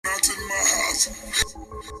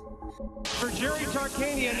For Jerry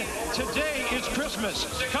Tarkanian, today is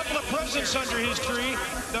Christmas. A couple of presents under his tree,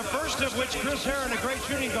 the first of which Chris Herren, a great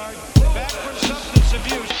shooting guard, back from substance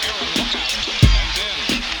abuse.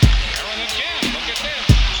 Herren again, look at this.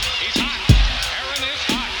 He's hot. Herren is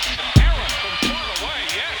hot. Herren from far away,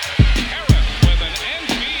 yes. Herren with an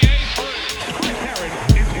NBA three. Herren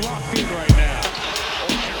is locked in right now.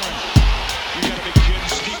 Oh, Herren, you got a big kid,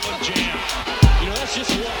 stealing jam. You know, that's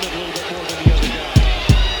just wanting it a little bit more than the other guy.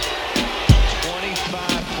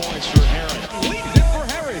 25 points for Herren. Leads it for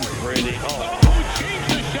Herren. Brady, Changed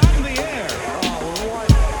the shot in the air. oh, what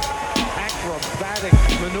acrobatic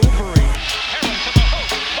maneuvering. Herren to the hook,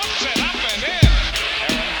 hooks it up and in.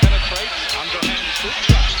 Herren penetrates, underhand scoop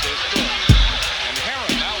shot is good. And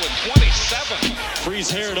Herren now with 27. Freeze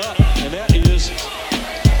haired up, and that is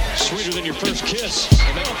sweeter than your first kiss.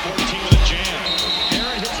 And then a 14 with a jam.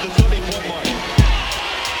 Herren hits the 30-point mark.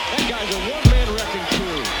 That guy's a one-man wrecking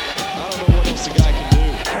crew. I don't know what else the guy can do.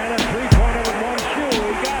 And a three-pointer with one shoe.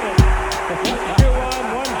 He got it. One shoe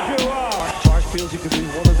on, one shoe off. Tark feels he could be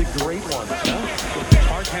one of the great ones, huh?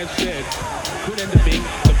 Tark has said could end up being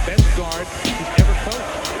the best guard he's ever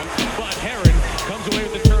coached. But Herren comes away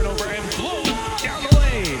with the turnover and blows down the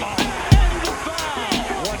lane. And the foul.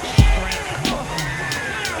 What strength.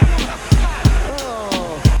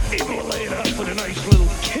 Able to lay it up with a nice little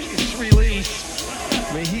kiss release.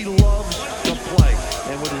 I mean, he loves to play.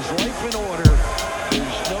 And with his life in order,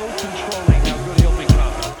 there's no controlling how good he'll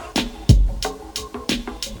become.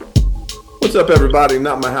 What's up, everybody?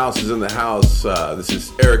 Not My House is in the house. This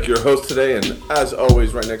is Eric, your host today, and as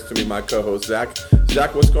always, right next to me, my co-host, Zach.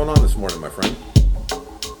 Zach, what's going on this morning, my friend?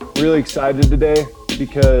 Really excited today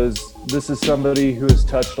because this is somebody who has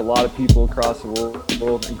touched a lot of people across the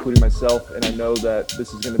world, including myself, and I know that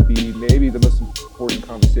this is going to be maybe the most important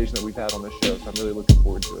conversation that we've had on this show, so I'm really looking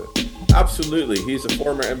forward to it. Absolutely. He's a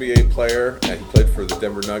former NBA player, and he played for the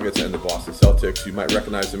Denver Nuggets and the Boston Celtics. You might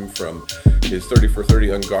recognize him from his 30 for 30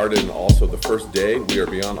 unguarded and also the first day. We are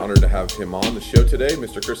beyond honored to have him on the show today.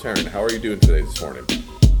 Mr. Chris Herren, how are you doing today this morning?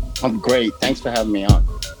 I'm great. Thanks for having me on.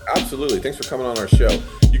 Absolutely. Thanks for coming on our show.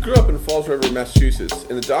 You grew up in Falls River, Massachusetts.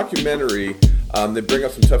 In the documentary, they bring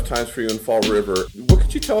up some tough times for you in Fall River. What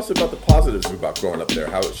could you tell us about the positives about growing up there,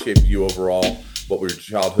 how it shaped you overall? What was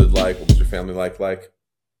your childhood like? What was your family like?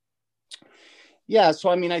 Yeah, so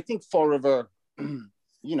I mean, I think Fall River,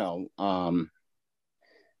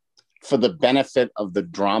 for the benefit of the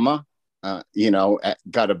drama,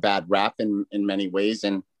 got a bad rap in many ways.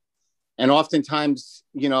 And oftentimes,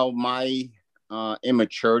 my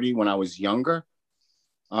immaturity when I was younger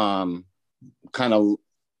kind of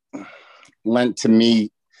lent to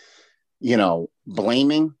me,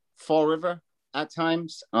 blaming Fall River at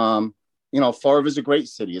times. Fall River is a great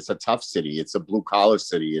city. It's a tough city. It's a blue collar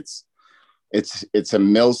city. It's a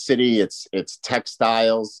mill city. It's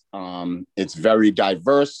textiles. It's very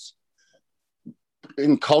diverse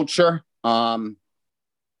in culture. I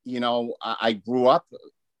grew up,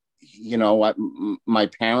 my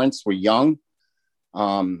parents were young.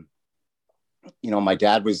 My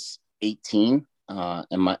dad was 18,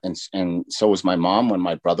 and so was my mom when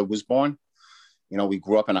my brother was born. We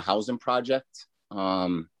grew up in a housing project.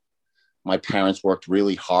 My parents worked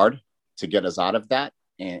really hard to get us out of that,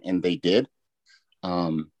 and they did.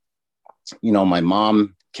 My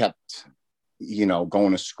mom kept,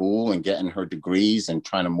 going to school and getting her degrees and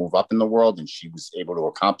trying to move up in the world, and she was able to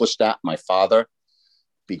accomplish that. My father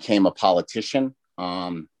became a politician.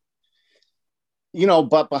 But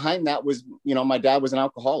behind that was, my dad was an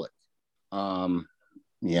alcoholic,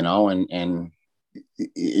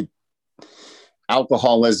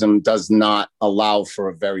 alcoholism does not allow for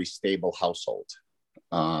a very stable household.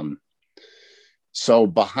 So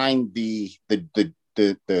behind the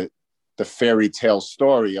fairy tale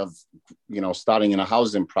story of, starting in a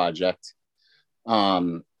housing project,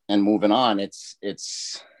 and moving on, it's,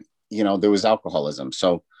 there was alcoholism.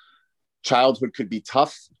 So childhood could be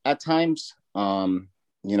tough at times. I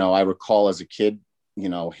recall as a kid,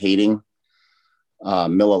 hating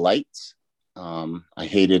Miller Lights. I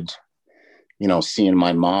hated, seeing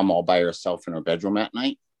my mom all by herself in her bedroom at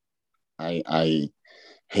night. I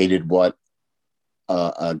hated what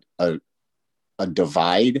a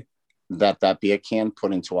divide that beer can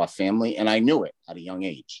put into our family, and I knew it at a young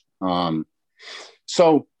age.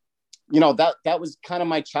 So that was kind of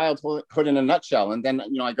my childhood in a nutshell. And then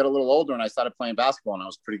I got a little older and I started playing basketball, and I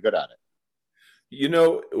was pretty good at it.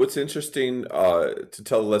 What's interesting to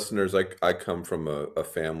tell the listeners, I come from a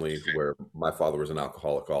family where my father was an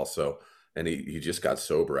alcoholic also. and he just got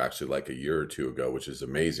sober actually like a year or two ago, which is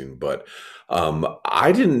amazing. But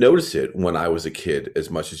I didn't notice it when I was a kid as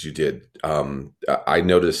much as you did. I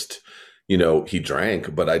noticed, he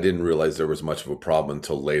drank, but I didn't realize there was much of a problem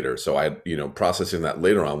until later. So processing that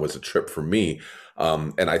later on was a trip for me.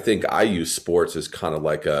 And I think I use sports as kind of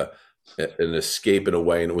like an escape in a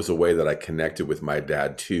way, and it was a way that I connected with my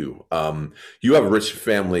dad too. You have a rich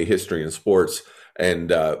family history in sports,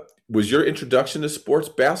 and was your introduction to sports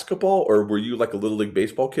basketball, or were you like a little league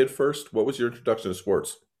baseball kid first? What was your introduction to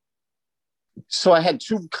sports? So I had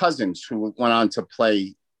two cousins who went on to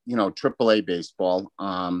play, AAA baseball.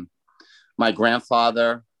 My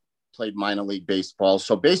grandfather played minor league baseball.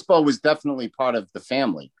 So baseball was definitely part of the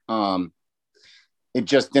family. It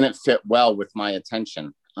just didn't fit well with my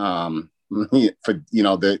attention. For,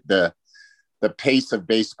 the pace of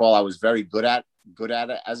baseball, I was very good at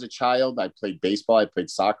it as a child. I played baseball, I played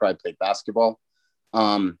soccer, I played basketball.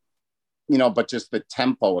 But just the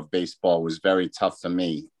tempo of baseball was very tough for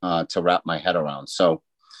me to wrap my head around. So,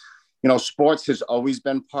 sports has always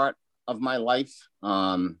been part of my life.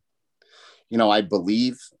 I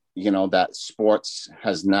believe, that sports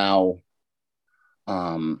has now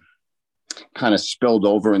kind of spilled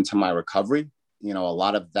over into my recovery. A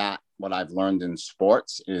lot of that, what I've learned in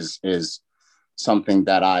sports is something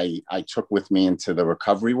that I took with me into the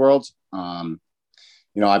recovery world.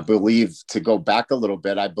 I believe, to go back a little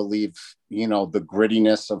bit, I believe, the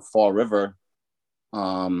grittiness of Fall River,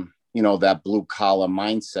 that blue collar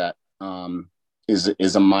mindset is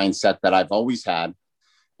a mindset that I've always had,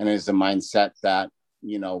 and is a mindset that,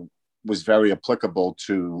 was very applicable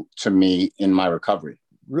to me in my recovery.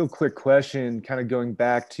 Real quick question, kind of going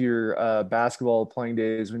back to your basketball playing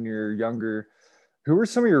days when you're younger. Who were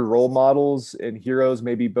some of your role models and heroes,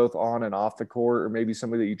 maybe both on and off the court, or maybe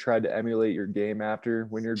somebody that you tried to emulate your game after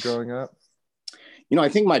when you're growing up? I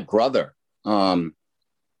think my brother,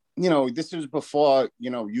 this was before,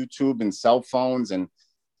 YouTube and cell phones, and,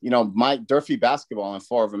 my Durfee basketball in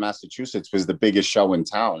Fall River, Massachusetts was the biggest show in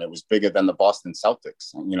town. It was bigger than the Boston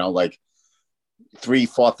Celtics, like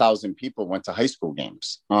 3,000-4,000 people went to high school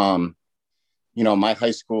games. My high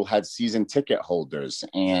school had season ticket holders,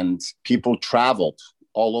 and people traveled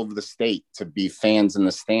all over the state to be fans in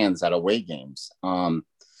the stands at away games.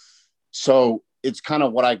 So it's kind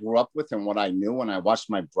of what I grew up with and what I knew, and I watched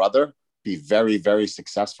my brother be very, very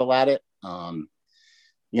successful at it.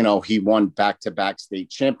 He won back-to-back state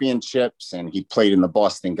championships, and he played in the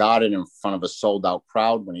Boston Garden in front of a sold-out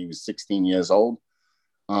crowd when he was 16 years old.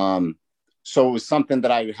 So it was something that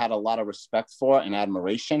I had a lot of respect for and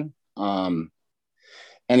admiration. And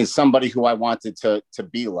it's somebody who I wanted to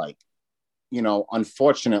be like.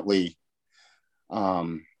 Unfortunately,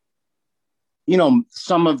 some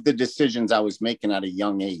of the decisions I was making at a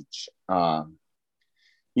young age, and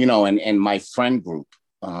my friend group,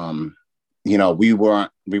 we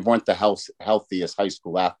weren't the healthiest high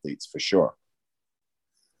school athletes for sure.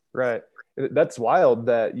 Right. That's wild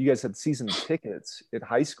that you guys had season tickets in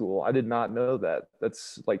high school. I did not know that.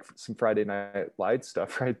 That's like some Friday Night Light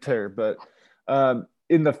stuff right there. But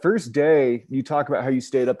in the first day, you talk about how you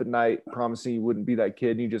stayed up at night promising you wouldn't be that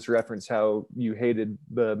kid. And you just referenced how you hated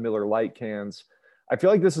the Miller Lite cans. I feel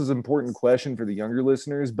like this is an important question for the younger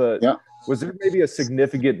listeners, but yeah. Was there maybe a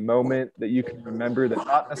significant moment that you can remember that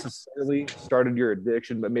not necessarily started your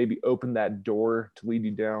addiction, but maybe opened that door to lead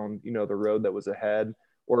you down, the road that was ahead?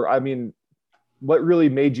 Or, what really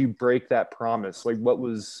made you break that promise? Like, what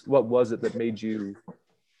was it that made you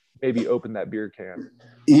maybe open that beer can?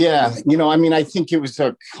 Yeah. I think it was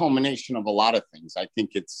a culmination of a lot of things. I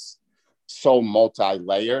think it's so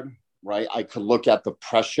multi-layered, right? I could look at the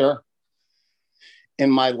pressure in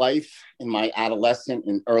my life, in my adolescent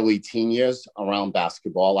and early teen years around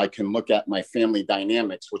basketball. I can look at my family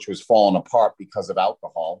dynamics, which was falling apart because of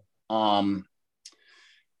alcohol. And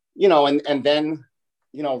then,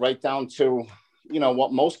 right down to,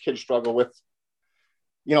 what most kids struggle with,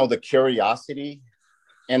 the curiosity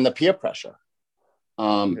and the peer pressure.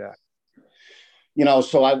 So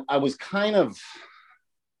I was kind of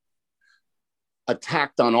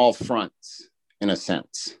attacked on all fronts in a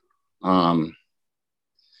sense. I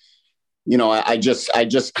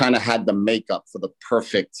just kind of had the makeup for the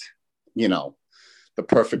perfect storm.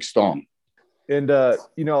 And,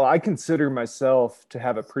 I consider myself to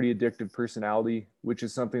have a pretty addictive personality, which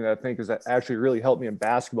is something that I think has actually really helped me in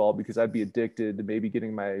basketball, because I'd be addicted to maybe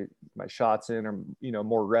getting my shots in, or,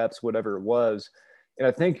 more reps, whatever it was. And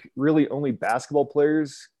I think really only basketball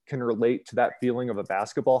players can relate to that feeling of a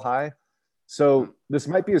basketball high. So this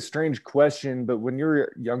might be a strange question, but when you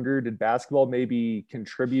were younger, did basketball maybe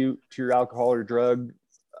contribute to your alcohol or drug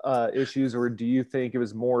issues, or do you think it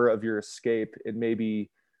was more of your escape and maybe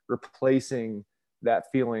replacing that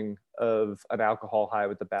feeling of an alcohol high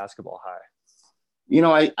with the basketball high? You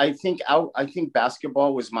know, I think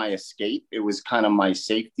basketball was my escape. It was kind of my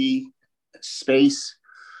safety space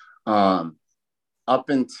up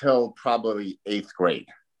until probably eighth grade.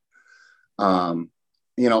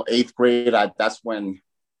 You know, eighth grade, that's when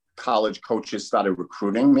college coaches started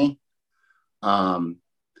recruiting me.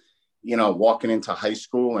 You know, walking into high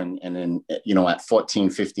school and then, you know, at 14,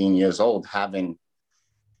 15 years old, having,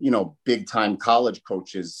 you know, big time college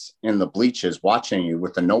coaches in the bleachers watching you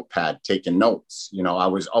with a notepad, taking notes. You know, I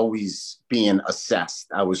was always being assessed.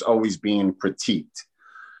 I was always being critiqued.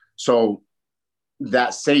 So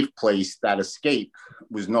that safe place, that escape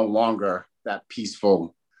was no longer that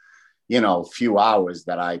peaceful, you know, few hours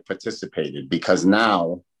that I participated, because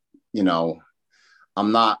now, you know,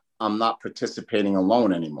 I'm not participating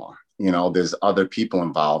alone anymore. You know, there's other people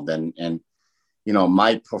involved, and, you know,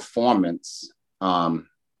 my performance,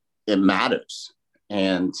 it matters.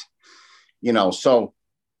 And, you know, so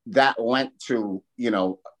that lent to, you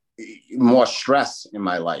know, more stress in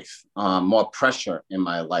my life, more pressure in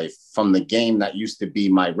my life from the game that used to be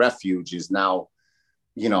my refuge is now,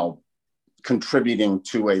 you know, contributing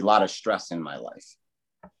to a lot of stress in my life.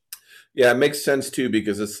 Yeah, it makes sense too,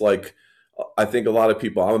 because it's like, I think a lot of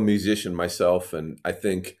people, I'm a musician myself, and I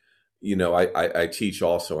think, you know, I teach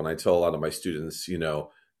also, and I tell a lot of my students, you know,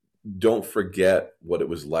 don't forget what it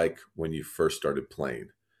was like when you first started playing,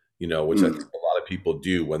 you know, which I think a lot of people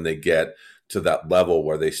do when they get to that level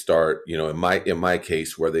where they start, you know, in my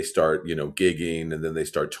case, where they start, you know, gigging, and then they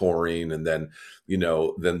start touring, and then, you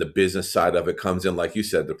know, then the business side of it comes in, like you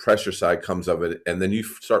said, the pressure side comes of it, and then you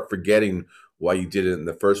start forgetting why you did it in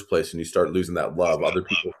the first place, and you start losing that love. Other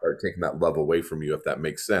people start taking that love away from you, if that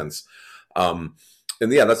makes sense.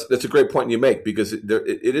 And yeah, that's a great point you make, because it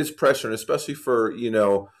is pressure, and especially for, you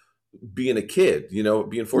know, being a kid, you know,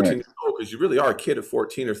 being 14 years old, because you really are a kid at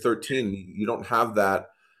 14 or 13. You don't have that,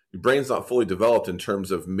 your brain's not fully developed in terms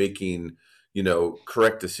of making, you know,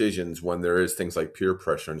 correct decisions when there is things like peer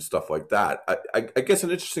pressure and stuff like that. I guess an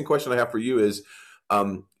interesting question I have for you is,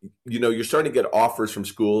 you know, you're starting to get offers from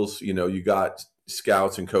schools, you know, you got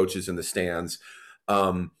scouts and coaches in the stands.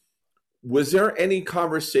 Was there any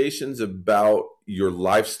conversations about your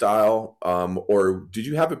lifestyle, or did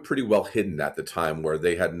you have it pretty well hidden at the time where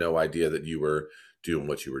they had no idea that you were doing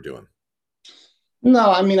what you were doing?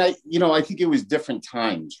 No, I mean, I think it was different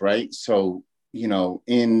times, right? So, you know,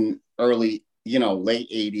 in early, you know,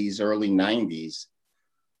 late 80s, early 90s,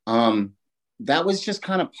 that was just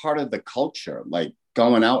kind of part of the culture, like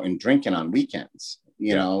going out and drinking on weekends,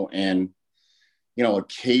 you know, and, you know,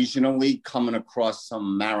 occasionally coming across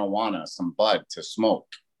some marijuana, some bud to smoke.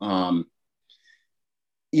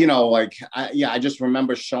 You know, like, I just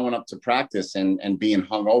remember showing up to practice and being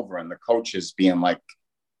hungover, and the coaches being like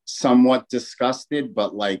somewhat disgusted,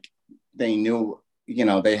 but like they knew, you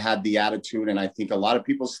know, they had the attitude. And I think a lot of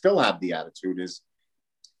people still have the attitude is,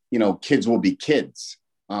 you know, kids will be kids.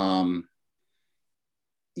 You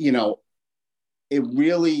know, it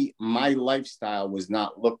really, my lifestyle was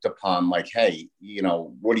not looked upon like, hey, you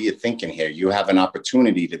know, what are you thinking here? You have an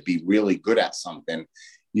opportunity to be really good at something.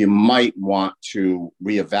 You might want to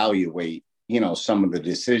reevaluate, you know, some of the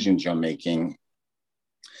decisions you're making,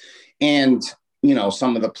 and, you know,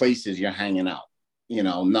 some of the places you're hanging out. You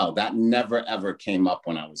know, no, that never, ever came up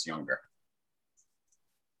when I was younger.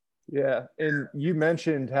 Yeah. And you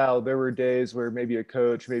mentioned how there were days where maybe a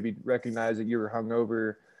coach maybe recognized that you were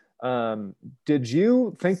hungover. Did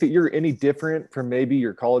you think that you're any different from maybe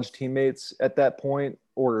your college teammates at that point,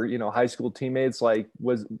 or, you know, high school teammates? Like,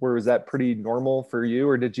 was that pretty normal for you?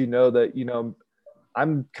 Or did you know that, you know,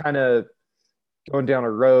 I'm kind of going down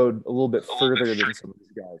a road a little bit further than some of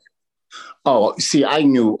these guys? Oh, see, I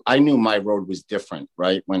knew my road was different,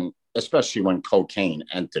 right? Especially when cocaine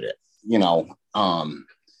entered it, you know,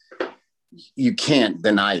 you can't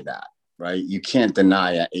deny that, right? You can't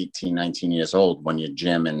deny at 18, 19 years old, when you're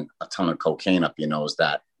jamming a ton of cocaine up your nose,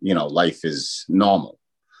 that, you know, life is normal.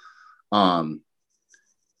 You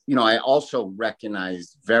know, I also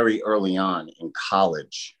recognized very early on in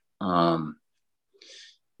college,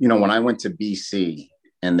 you know, when I went to BC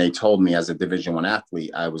and they told me as a Division I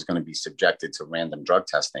athlete, I was going to be subjected to random drug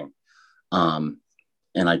testing, and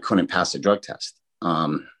I couldn't pass a drug test.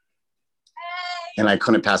 And I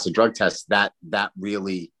couldn't pass a drug test. That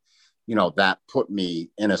really, you know, that put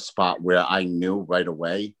me in a spot where I knew right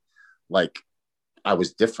away, like, I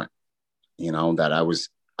was different, you know, that I was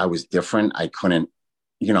different. I couldn't,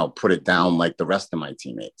 you know, put it down like the rest of my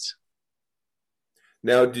teammates.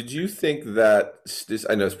 Now, did you think that this?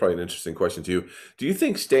 I know it's probably an interesting question to you. Do you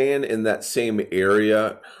think staying in that same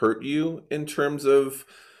area hurt you in terms of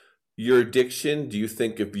your addiction? Do you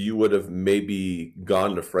think if you would have maybe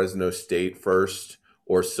gone to Fresno State first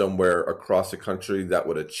or somewhere across the country, that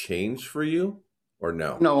would have changed for you, or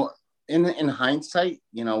no? In hindsight,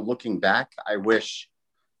 looking back, I wish,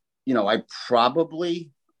 I probably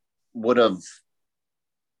would have,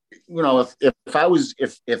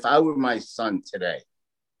 if I were my son today,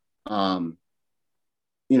 and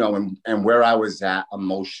where I was at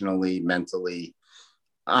emotionally, mentally,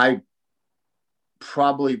 I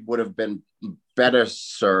probably would have been better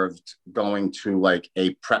served going to like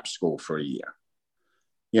a prep school for a year,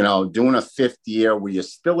 doing a fifth year where you're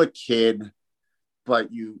still a kid,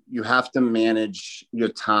 but you have to manage your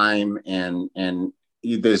time and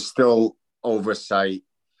there's still oversight.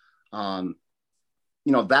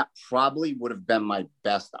 That probably would have been my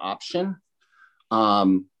best option.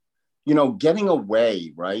 Getting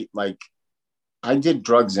away, right? Like I did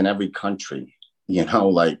drugs in every country,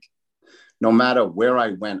 like no matter where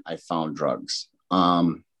I went, I found drugs.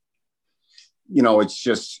 It's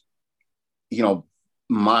just,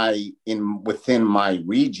 within my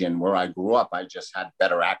region where I grew up, I just had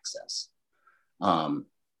better access. I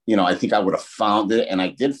think I would have found it, and I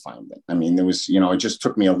did find it. I mean, there was, it just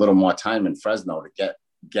took me a little more time in Fresno to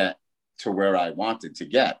get to where I wanted to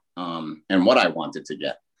get, and what I wanted to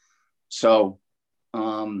get. So,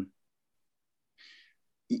 the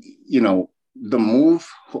move,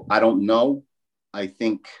 I don't know. I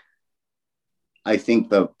think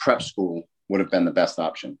the prep school would have been the best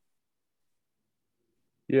option.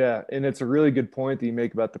 Yeah, and it's a really good point that you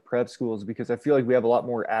make about the prep schools, because I feel like we have a lot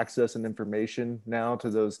more access and information now to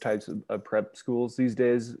those types of prep schools these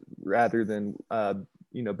days, rather than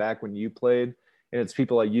back when you played. And it's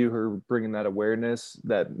people like you who are bringing that awareness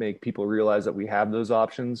that make people realize that we have those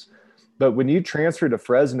options. But when you transferred to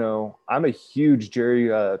Fresno, I'm a huge Jerry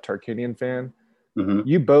Tarkanian fan. Mm-hmm.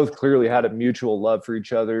 You both clearly had a mutual love for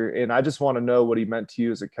each other. And I just want to know what he meant to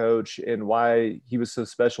you as a coach and why he was so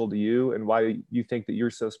special to you and why you think that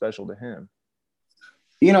you're so special to him.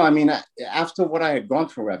 After what I had gone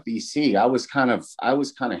through at BC, I was kind of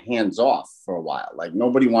hands off for a while. Like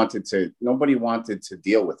nobody wanted to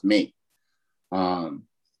deal with me. A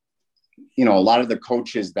lot of the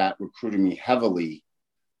coaches that recruited me heavily,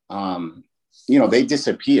 they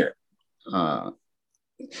disappeared.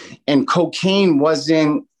 And cocaine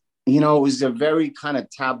wasn't, it was a very kind of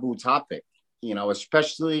taboo topic,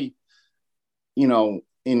 especially, in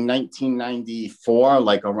 1994,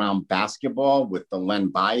 like around basketball with the Len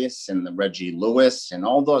Bias and the Reggie Lewis and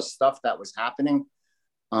all those stuff that was happening.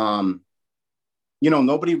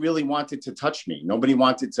 Nobody really wanted to touch me. Nobody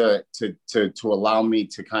wanted to allow me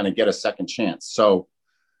to kind of get a second chance. So,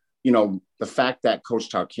 the fact that Coach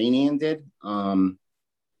Tarkanian did,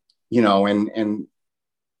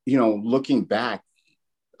 looking back,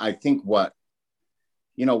 I think what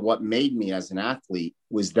made me as an athlete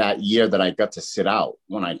was that year that I got to sit out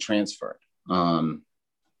when I transferred. That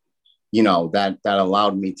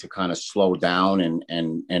allowed me to kind of slow down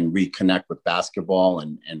and reconnect with basketball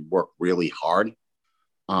and work really hard.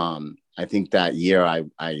 I think that year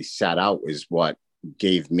I sat out is what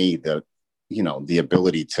gave me the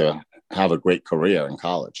ability to have a great career in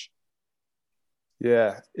college.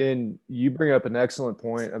 Yeah, and you bring up an excellent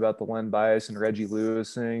point about the Len Bias and Reggie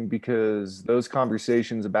Lewis thing, because those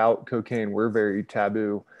conversations about cocaine were very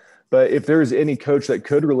taboo. But if there's any coach that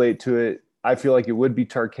could relate to it, I feel like it would be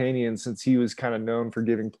Tarkanian, since he was kind of known for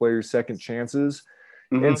giving players second chances.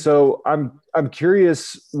 Mm-hmm. And so I'm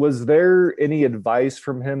curious, was there any advice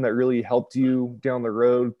from him that really helped you down the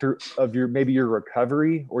road of your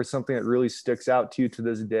recovery, or something that really sticks out to you to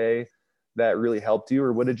this day that really helped you,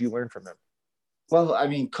 or what did you learn from him? Well,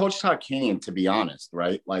 Coach Tarkanian, to be honest,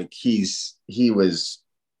 right? Like he was,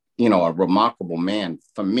 a remarkable man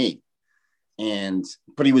for me,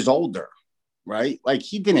 but he was older, right? Like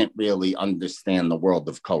he didn't really understand the world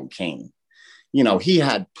of cocaine. He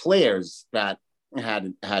had players that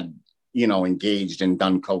had engaged and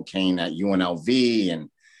done cocaine at UNLV, and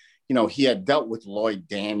he had dealt with Lloyd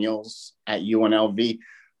Daniels at UNLV,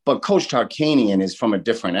 but Coach Tarkanian is from a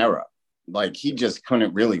different era. Like he just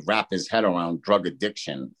couldn't really wrap his head around drug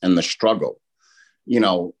addiction and the struggle.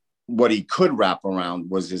 What he could wrap around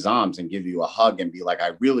was his arms and give you a hug and be like,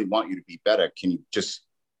 I really want you to be better. Can you just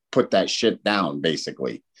put that shit down,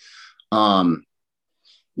 basically?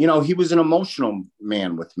 He was an emotional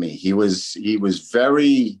man with me.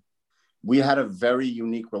 We had a very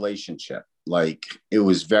unique relationship. Like it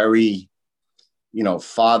was very,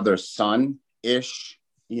 father-son-ish,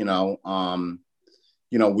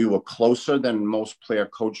 we were closer than most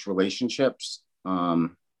player-coach relationships.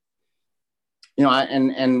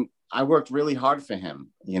 I worked really hard for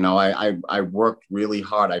him. I worked really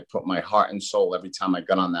hard. I put my heart and soul every time I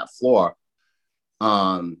got on that floor,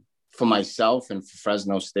 for myself and for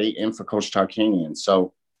Fresno State and for Coach Tarkanian.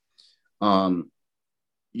 So, I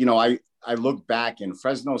look back, and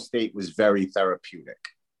Fresno State was very therapeutic,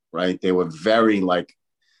 right? They were very like,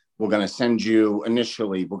 we're going to send you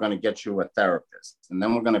initially, we're going to get you a therapist, and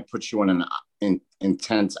then we're going to put you in an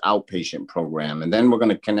intense outpatient program. And then we're going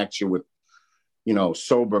to connect you with,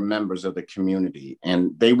 sober members of the community.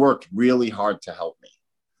 And they worked really hard to help me.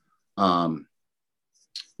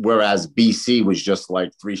 Whereas BC was just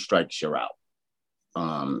like 3 strikes, you're out.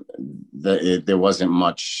 There wasn't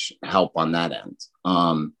much help on that end.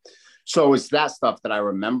 So it's that stuff that I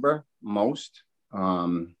remember most.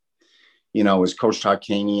 Is Coach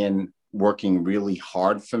Tarkanian working really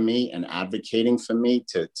hard for me and advocating for me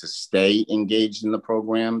to stay engaged in the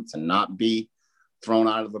program, to not be thrown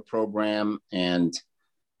out of the program, and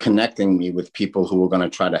connecting me with people who were going to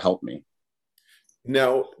try to help me.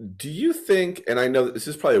 Now, do you think, and I know this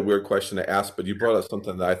is probably a weird question to ask, but you brought up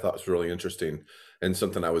something that I thought was really interesting and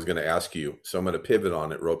something I was going to ask you. So I'm going to pivot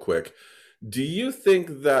on it real quick. Do you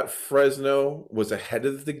think that Fresno was ahead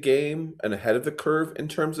of the game and ahead of the curve in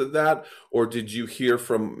terms of that? Or did you hear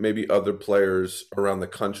from maybe other players around the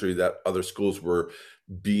country that other schools were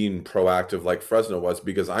being proactive like Fresno was?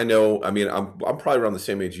 Because I'm probably around the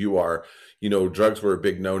same age you are. Drugs were a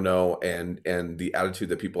big no-no, and the attitude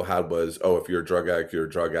that people had was, oh, if you're a drug addict, you're a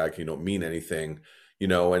drug addict, you don't mean anything,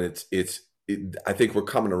 and I think we're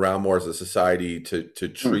coming around more as a society to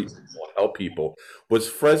treat people and help people. Was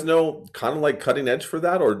Fresno kind of like cutting edge for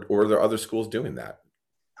that, or are there other schools doing that?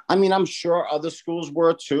 I mean, I'm sure other schools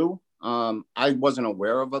were too. I wasn't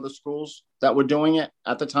aware of other schools that were doing it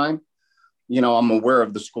at the time. I'm aware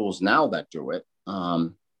of the schools now that do it. But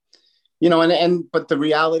the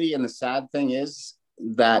reality and the sad thing is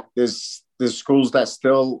that there's schools that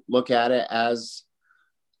still look at it as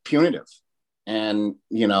punitive. And,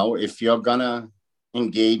 if you're going to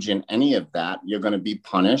engage in any of that, you're going to be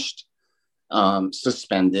punished,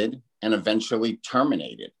 suspended, and eventually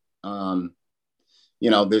terminated. There's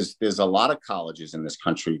a lot of colleges in this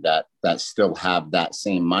country that still have that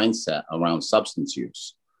same mindset around substance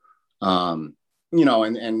use. To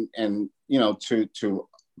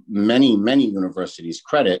many universities'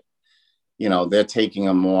 credit, they're taking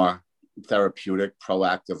a more therapeutic,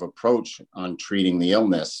 proactive approach on treating the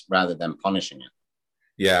illness rather than punishing it.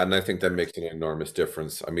 Yeah, and I think that makes an enormous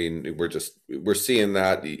difference. I mean, we're seeing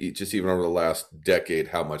that just even over the last decade,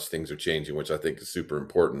 how much things are changing, which I think is super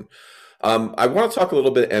important. I want to talk a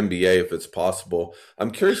little bit NBA if it's possible.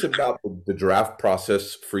 I'm curious about the draft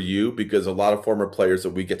process for you, because a lot of former players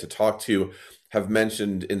that we get to talk to have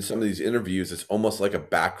mentioned in some of these interviews, it's almost like a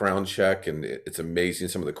background check, and it's amazing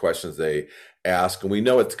some of the questions they ask. And we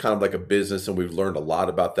know it's kind of like a business, and we've learned a lot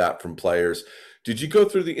about that from players. Did you go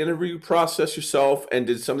through the interview process yourself? And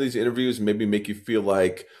did some of these interviews maybe make you feel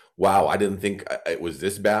like, wow, I didn't think it was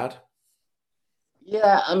this bad?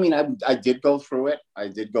 Yeah, I mean, I did go through it. I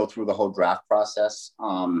did go through the whole draft process.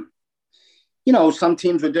 Some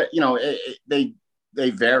teams would, they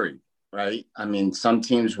varied, right? I mean, some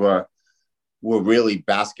teams were really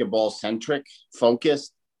basketball centric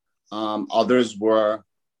focused. Others were,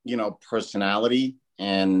 personality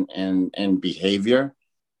and behavior,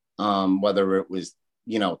 whether it was,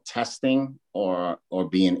 testing or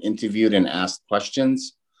being interviewed and asked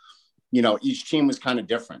questions. Each team was kind of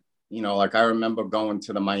different. Like I remember going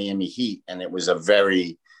to the Miami Heat, and it was a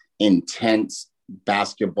very intense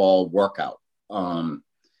basketball workout.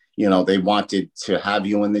 They wanted to have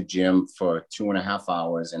you in the gym for 2.5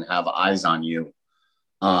 hours and have eyes on you,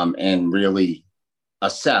 and really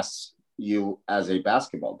assess you as a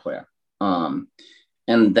basketball player. And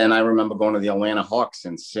then I remember going to the Atlanta Hawks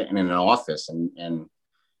and sitting in an office and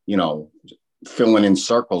filling in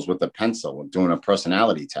circles with a pencil, doing a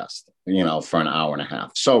personality test, for an hour and a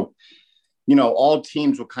half. So, all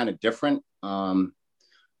teams were kind of different.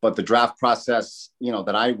 But the draft process,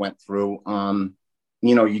 that I went through,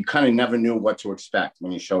 you kind of never knew what to expect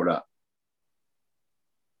when you showed up.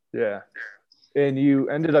 Yeah. And you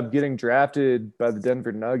ended up getting drafted by the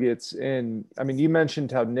Denver Nuggets. And I mean, you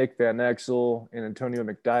mentioned how Nick Van Exel and Antonio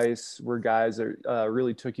McDyess were guys that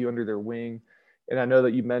really took you under their wing. And I know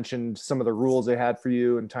that you mentioned some of the rules they had for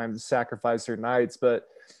you and time to sacrifice their nights. But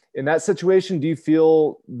in that situation, do you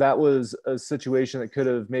feel that was a situation that could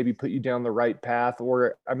have maybe put you down the right path?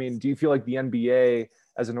 Or, I mean, do you feel like the NBA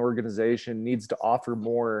as an organization needs to offer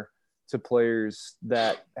more to players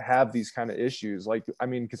that have these kind of issues? Like, I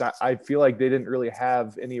mean, because I feel like they didn't really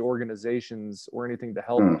have any organizations or anything to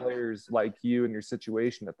help players like you in your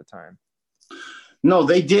situation at the time. No,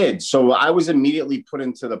 they did. So I was immediately put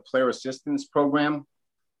into the player assistance program,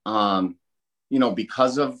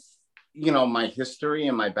 because of, my history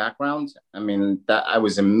and my background. I mean, that I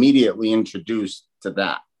was immediately introduced to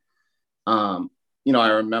that. I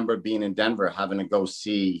remember being in Denver, having to go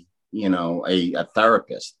see, a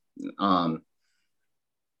therapist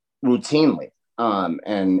routinely.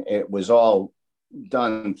 And it was all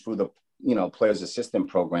done through the, players assistant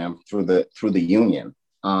program through the union.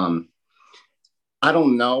 I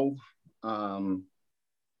don't know,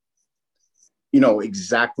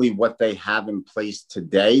 exactly what they have in place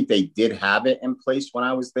today. They did have it in place when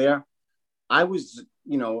I was there. I was,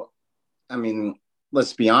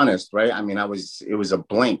 let's be honest, right? I mean, it was a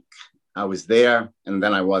blink. I was there and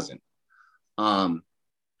then I wasn't.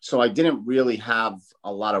 So I didn't really have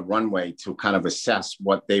a lot of runway to kind of assess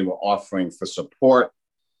what they were offering for support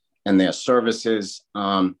and their services.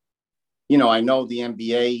 I know the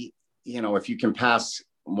NBA, if you can pass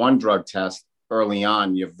one drug test early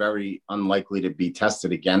on, you're very unlikely to be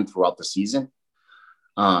tested again throughout the season.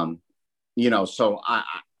 So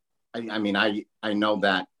I know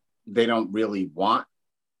that they don't really want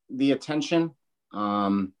the attention,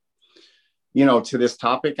 to this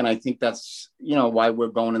topic. And I think that's, why we're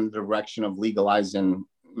going in the direction of legalizing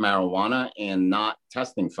marijuana and not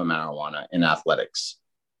testing for marijuana in athletics.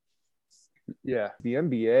 Yeah. The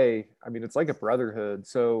NBA, I mean, it's like a brotherhood.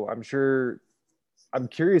 So I'm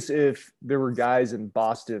curious if there were guys in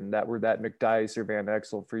Boston that were that McDyess or Van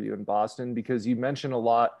Exel for you in Boston, because you mentioned a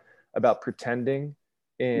lot about pretending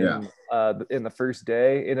in the first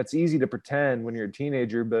day. And it's easy to pretend when you're a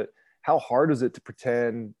teenager, but how hard is it to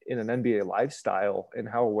pretend in an NBA lifestyle, and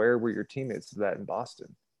how aware were your teammates of that in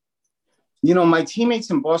Boston? My teammates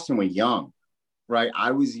in Boston were young, right? I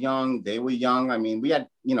was young. They were young. I mean, we had,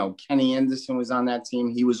 Kenny Anderson was on that team.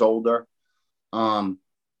 He was older.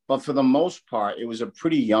 But for the most part, it was a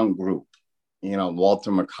pretty young group. Walter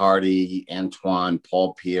McCarty, Antoine,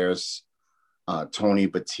 Paul Pierce, Tony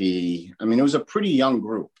Battie. I mean, it was a pretty young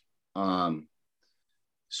group.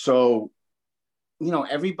 So,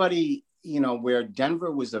 everybody, where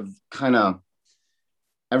Denver was a kind of,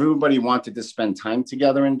 everybody wanted to spend time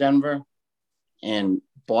together in Denver. And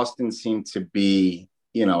Boston seemed to be,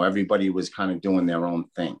 everybody was kind of doing their own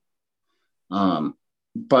thing.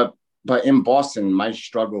 But in Boston, my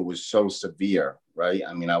struggle was so severe, right?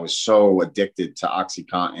 I mean, I was so addicted to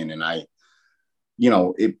OxyContin, and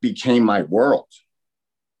it became my world.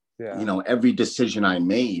 Yeah. Every decision I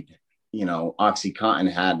made,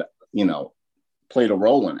 OxyContin had, played a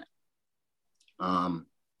role in it.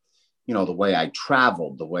 The way I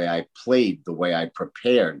traveled, the way I played, the way I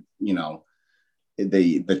prepared, the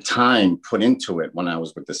time put into it when I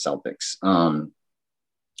was with the Celtics.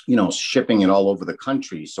 Shipping it all over the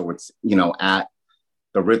country. So it's, at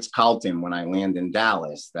the Ritz-Carlton when I land in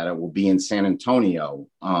Dallas, that it will be in San Antonio.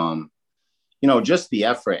 Just the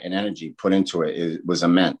effort and energy put into it was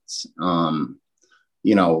immense,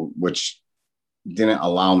 which didn't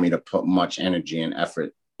allow me to put much energy and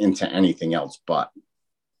effort into anything else but.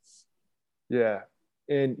 Yeah.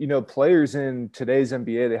 And, players in today's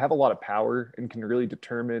NBA, they have a lot of power and can really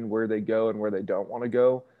determine where they go and where they don't want to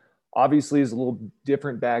go. Obviously, it's a little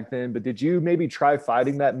different back then, but did you maybe try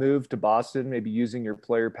fighting that move to Boston, maybe using your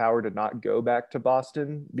player power to not go back to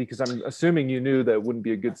Boston? Because I'm assuming you knew that it wouldn't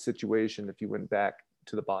be a good situation if you went back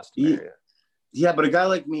to the Boston area. Yeah, but a guy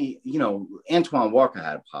like me, Antoine Walker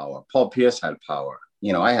had power. Paul Pierce had power.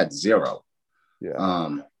 I had zero. Yeah.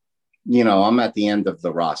 I'm at the end of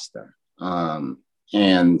the roster. And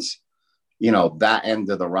that end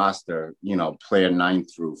of the roster, player 9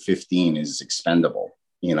 through 15 is expendable.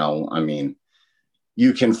 You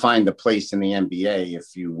can find a place in the NBA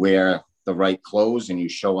if you wear the right clothes and you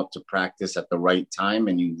show up to practice at the right time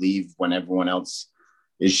and you leave when everyone else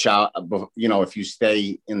is if you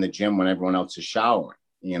stay in the gym when everyone else is showering,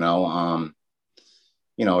 if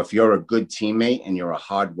you're a good teammate and you're a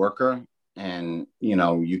hard worker and,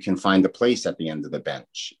 you can find a place at the end of the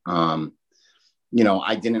bench. I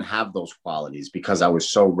didn't have those qualities because I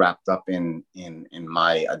was so wrapped up in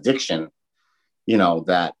my addiction,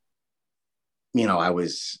 that, I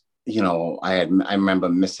was, I remember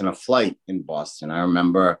missing a flight in Boston. I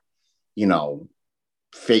remember,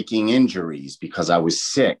 faking injuries because I was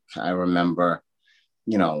sick. I remember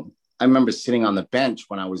sitting on the bench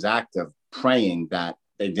when I was active, praying that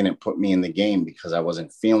they didn't put me in the game because I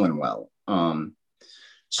wasn't feeling well.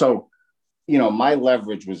 So, my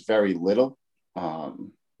leverage was very little.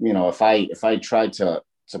 If I tried to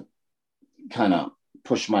kind of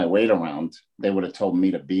push my weight around, they would have told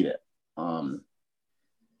me to beat it.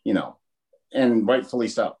 You know, and rightfully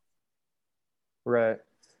so. Right.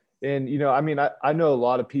 And, I mean, I know a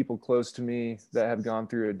lot of people close to me that have gone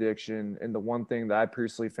through addiction. And the one thing that I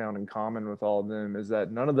personally found in common with all of them is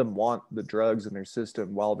that none of them want the drugs in their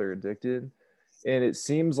system while they're addicted. And it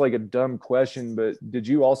seems like a dumb question, but did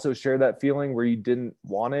you also share that feeling where you didn't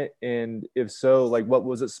want it? And if so, like, what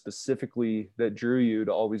was it specifically that drew you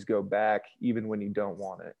to always go back even when you don't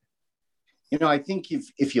want it? I think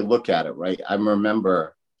if you look at it, right, I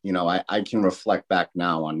remember, I can reflect back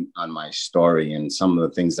now on my story and some of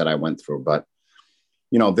the things that I went through. But,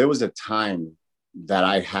 there was a time that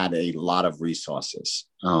I had a lot of resources.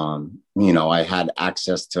 I had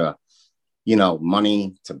access to,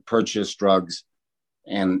 money to purchase drugs.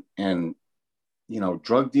 And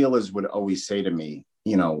drug dealers would always say to me,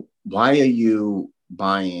 why are you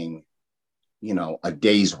buying, a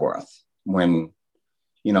day's worth when,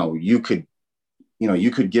 you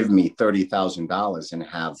could give me $30,000 and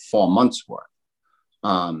have 4 months worth.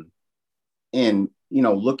 And,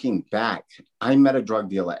 looking back, I met a drug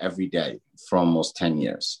dealer every day for almost 10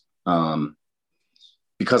 years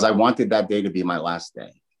because I wanted that day to be my last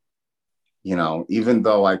day. Even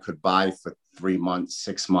though I could buy for 3 months,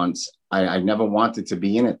 6 months, I never wanted to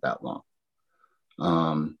be in it that long.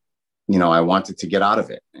 I wanted to get out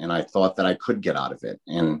of it, and I thought that I could get out of it.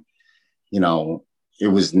 And, it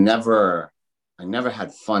was never, I never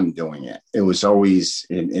had fun doing it. It was always,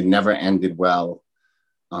 it never ended well.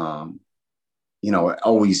 It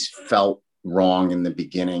always felt wrong in the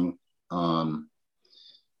beginning.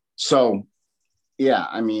 So yeah,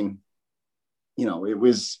 I mean, it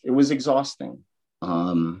was exhausting.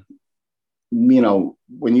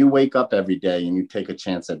 When you wake up every day and you take a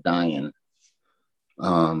chance at dying,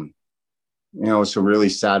 it's a really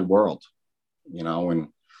sad world, and,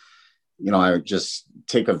 I would just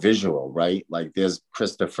take a visual, right? Like there's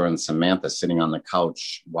Christopher and Samantha sitting on the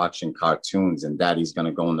couch watching cartoons, and daddy's going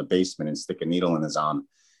to go in the basement and stick a needle in his arm.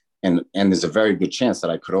 And there's a very good chance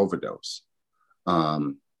that I could overdose.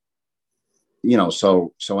 So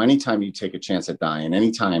anytime you take a chance at dying,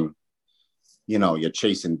 anytime, you're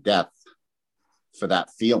chasing death for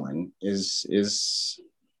that feeling is, it's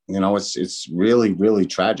really, really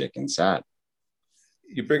tragic and sad.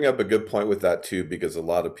 You bring up a good point with that too, because a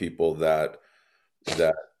lot of people that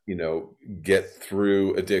get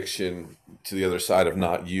through addiction to the other side of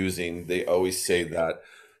not using, they always say that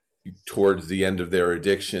towards the end of their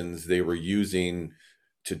addictions, they were using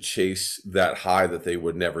to chase that high that they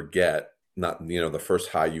would never get. Not, the first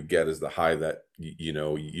high you get is the high that, you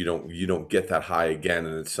don't get that high again.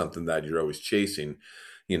 And it's something that you're always chasing,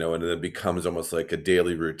 and it becomes almost like a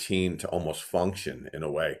daily routine to almost function in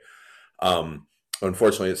a way.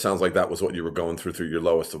 Unfortunately, it sounds like that was what you were going through your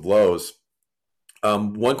lowest of lows.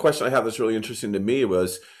 One question I have that's really interesting to me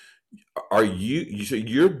was, so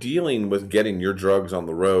you're dealing with getting your drugs on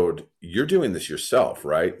the road. You're doing this yourself,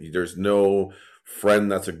 right? There's no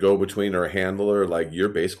friend that's a go-between or a handler. Like you're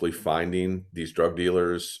basically finding these drug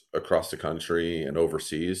dealers across the country and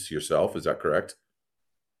overseas yourself. Is that correct?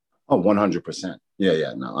 Oh, 100%.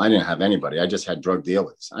 Yeah. No, I didn't have anybody. I just had drug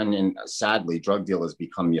dealers. I mean, sadly, drug dealers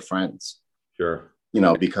become your friends. Sure.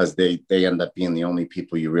 Because they end up being the only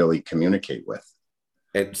people you really communicate with.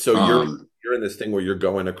 And so you're in this thing where you're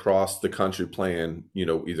going across the country playing,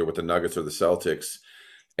 either with the Nuggets or the Celtics,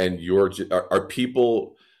 and are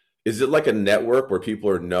people, is it like a network where people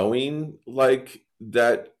are knowing like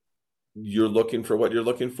that you're looking for what you're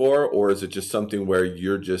looking for, or is it just something where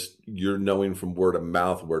you're knowing from word of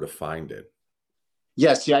mouth where to find it?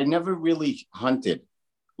 Yeah, see, I never really hunted.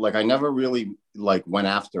 Like I never really went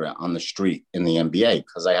after it on the street in the NBA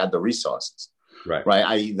because I had the resources. Right.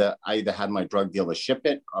 I either had my drug dealer ship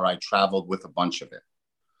it or I traveled with a bunch of it.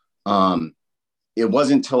 It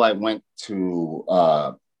wasn't until I went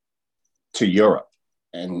to Europe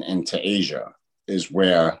and to Asia is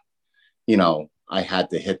where, I had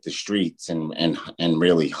to hit the streets and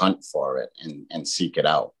really hunt for it and seek it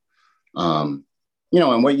out. And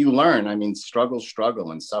what you learn, I mean, struggle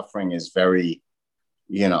and suffering is very,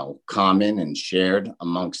 common and shared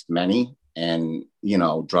amongst many. And,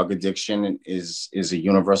 drug addiction is a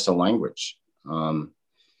universal language. You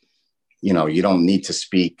don't need to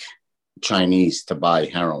speak Chinese to buy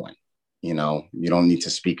heroin. You don't need to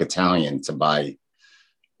speak Italian to buy,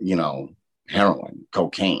 heroin,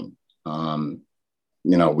 cocaine.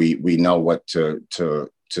 We know what to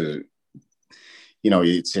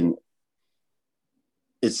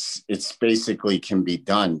it's basically can be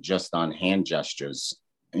done just on hand gestures,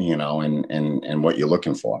 and what you're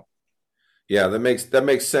looking for. Yeah, that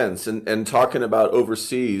makes sense. And talking about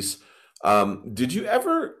overseas, Did you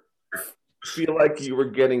ever feel like you were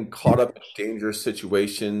getting caught up in dangerous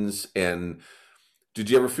situations? And did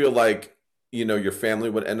you ever feel like, your family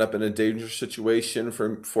would end up in a dangerous situation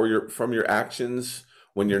from your actions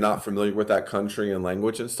when you're not familiar with that country and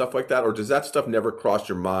language and stuff like that? Or does that stuff never cross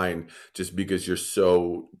your mind just because you're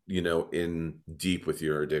so, in deep with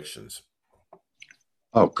your addictions?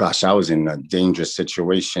 Oh gosh, I was in a dangerous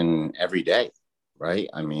situation every day, right?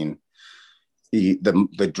 I mean,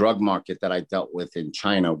 the drug market that I dealt with in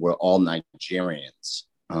China were all Nigerians.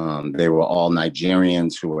 They were all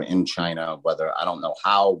Nigerians who were in China, whether I don't know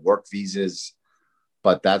how, work visas,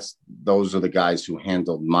 but those are the guys who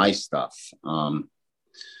handled my stuff.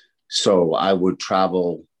 So I would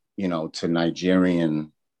travel, to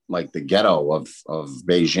Nigerian, like the ghetto of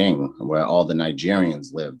Beijing, where all the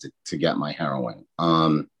Nigerians lived to get my heroin.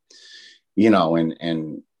 And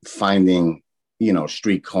finding,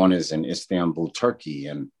 street corners in Istanbul, Turkey,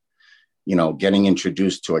 and, getting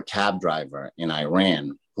introduced to a cab driver in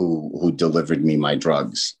Iran who delivered me my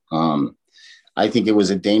drugs. I think it was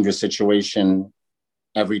a dangerous situation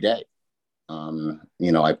every day.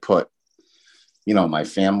 I put, my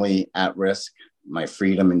family at risk, my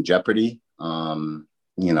freedom in jeopardy,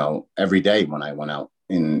 every day when I went out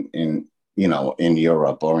in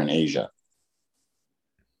Europe or in Asia.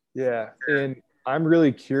 Yeah. And I'm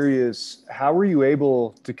really curious, how were you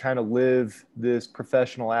able to kind of live this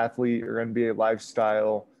professional athlete or NBA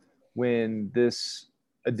lifestyle when this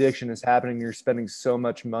addiction is happening? You're spending so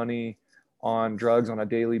much money on drugs on a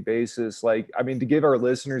daily basis. To give our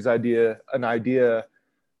listeners an idea,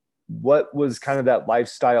 what was kind of that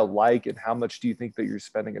lifestyle like, and how much do you think that you're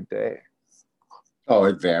spending a day? Oh,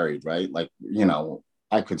 it varied, right?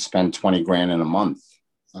 I could spend 20 grand in a month.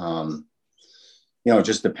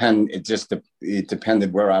 It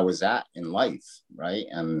depended where I was at in life, right?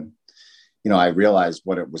 And I realized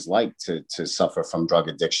what it was like to suffer from drug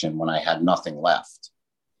addiction when I had nothing left.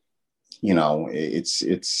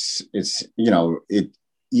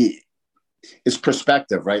 It's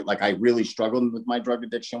perspective, right? Like, I really struggled with my drug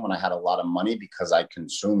addiction when I had a lot of money because I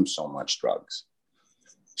consumed so much drugs.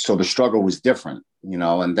 So the struggle was different,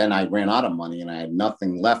 and then I ran out of money and I had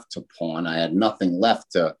nothing left to pawn. I had nothing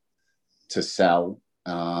left to sell.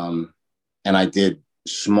 And I did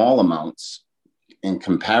small amounts in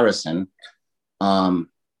comparison.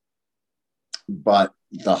 But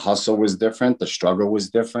the hustle was different. The struggle was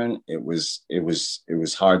different. It was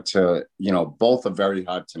hard to, both are very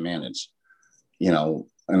hard to manage, an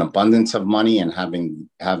abundance of money and having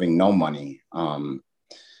no money.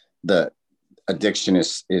 The addiction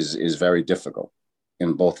is very difficult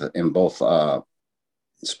in both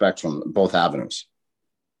spectrum, both avenues.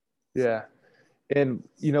 Yeah. And,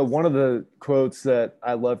 one of the quotes that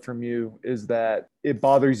I love from you is that it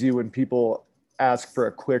bothers you when people ask for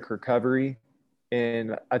a quick recovery.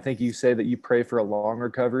 And I think you say that you pray for a long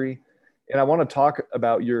recovery. And I want to talk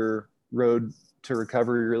about your road to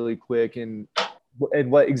recovery really quick and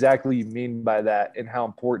what exactly you mean by that, and how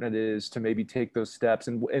important it is to maybe take those steps,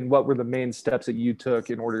 and what were the main steps that you took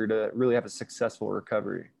in order to really have a successful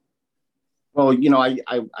recovery. Well,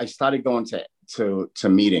 I started going to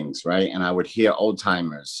meetings, right? And I would hear old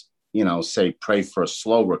timers, say, pray for a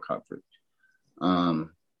slow recovery. And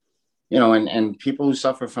people who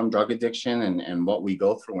suffer from drug addiction and what we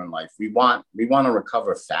go through in life, we want to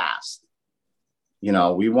recover fast.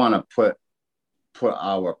 We want to put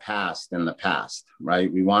our past in the past,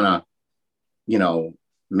 right? We want to,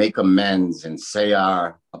 make amends and say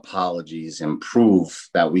our apologies and prove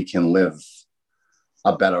that we can live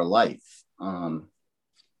a better life.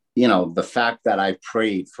 The fact that I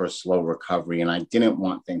prayed for a slow recovery and I didn't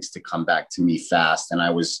want things to come back to me fast. And I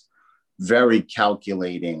was very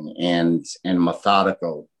calculating and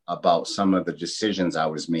methodical about some of the decisions I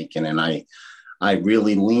was making. And I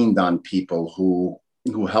really leaned on people who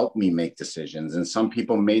helped me make decisions. And some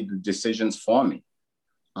people made the decisions for me.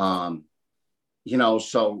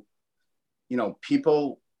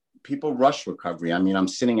 People rush recovery. I mean, I'm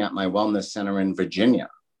sitting at my wellness center in Virginia,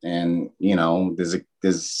 and,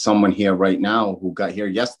 there's someone here right now who got here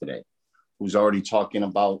yesterday, who's already talking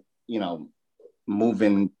about,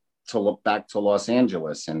 moving to look back to Los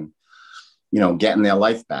Angeles and, getting their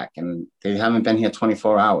life back. And they haven't been here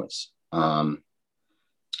 24 hours.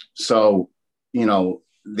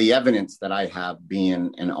 The evidence that I have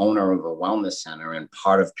being an owner of a wellness center and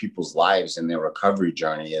part of people's lives in their recovery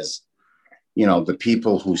journey is, the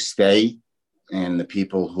people who stay and the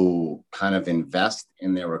people who kind of invest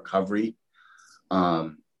in their recovery,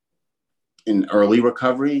 in early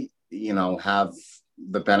recovery, have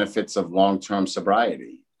the benefits of long-term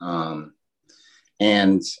sobriety.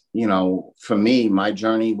 And, for me, my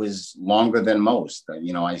journey was longer than most.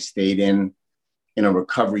 I stayed in a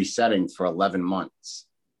recovery setting for 11 months.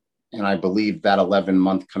 And I believe that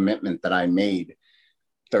 11-month commitment that I made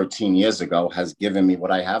 13 years ago has given me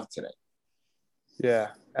what I have today. Yeah.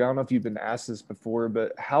 I don't know if you've been asked this before,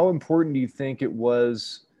 but how important do you think it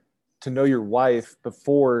was to know your wife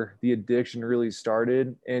before the addiction really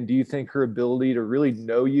started? And do you think her ability to really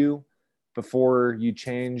know you before you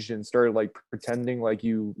changed and started like pretending, like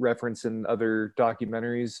you reference in other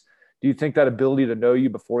documentaries, do you think that ability to know you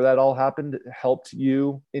before that all happened helped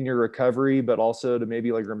you in your recovery, but also to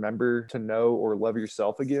maybe like remember to know or love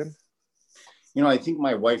yourself again? I think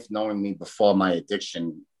my wife knowing me before my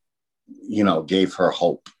addiction, gave her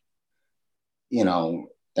hope,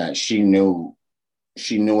 that she knew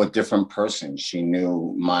a different person. She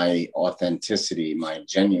knew my authenticity, my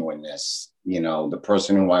genuineness, the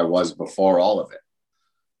person who I was before all of it.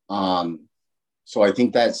 So I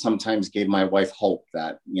think that sometimes gave my wife hope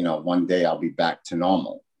that, one day I'll be back to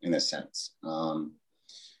normal in a sense.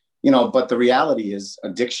 But the reality is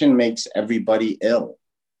addiction makes everybody ill,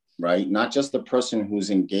 right? Not just the person who's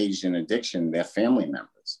engaged in addiction, their family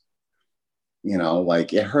members.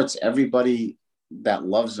 Like it hurts everybody that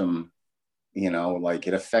loves them, like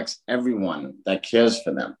it affects everyone that cares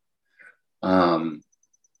for them.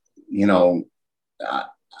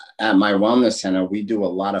 At my wellness center, we do a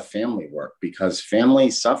lot of family work because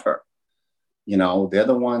families suffer. They're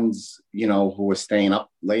the ones, who are staying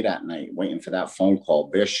up late at night waiting for that phone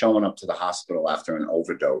call. They're showing up to the hospital after an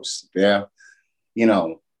overdose. They're,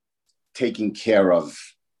 taking care of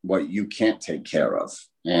what you can't take care of.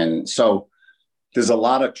 And so there's a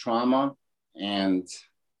lot of trauma and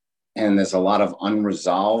there's a lot of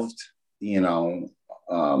unresolved,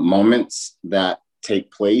 moments that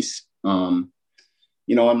take place. And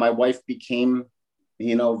my wife became,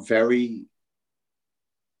 very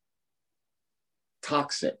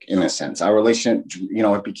toxic in a sense. Our relationship,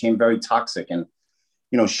 it became very toxic. And,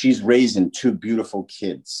 she's raising two beautiful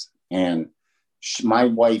kids. And my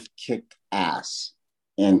wife kicked ass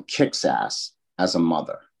and kicks ass as a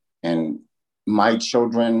mother. And my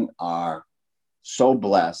children are so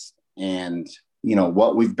blessed. And,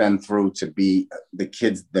 what we've been through to be the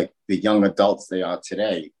kids, the young adults they are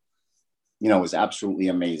today, is absolutely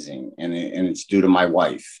amazing. And it's due to my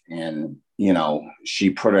wife. And, she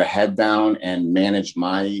put her head down and managed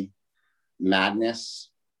my madness,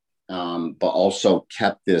 but also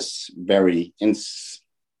kept this very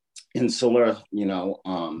insular,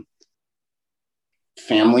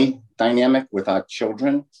 family dynamic with our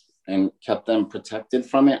children and kept them protected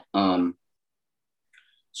from it.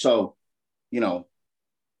 So,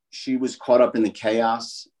 she was caught up in the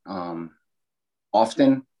chaos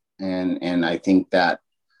often. And I think that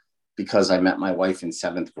because I met my wife in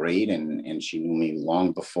 7th grade and she knew me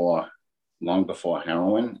long before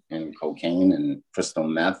heroin and cocaine and crystal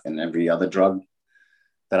meth and every other drug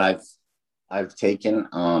that I've taken,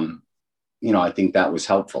 I think that was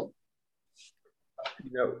helpful.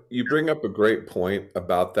 You bring up a great point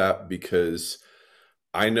about that because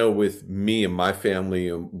I know with me and my family,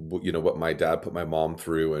 what my dad put my mom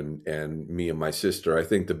through and me and my sister, I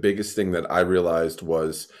think the biggest thing that I realized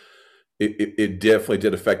was it definitely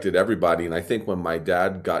did affected everybody. And I think when my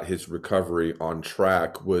dad got his recovery on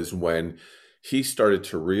track was when he started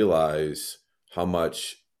to realize how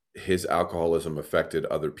much his alcoholism affected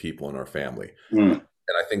other people in our family. And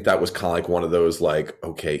I think that was kind of like one of those like,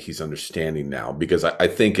 okay, he's understanding now, because I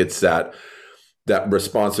think it's that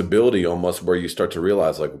responsibility almost where you start to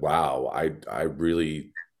realize like, wow, I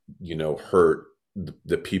really, hurt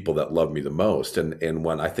the people that love me the most. And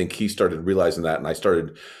when I think he started realizing that, and I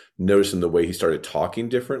started noticing the way he started talking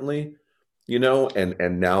differently,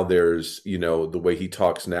 and now there's, the way he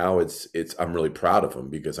talks now, it's I'm really proud of him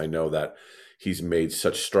because I know that he's made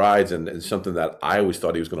such strides and something that I always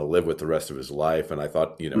thought he was going to live with the rest of his life. And I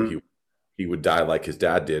thought, he would die like his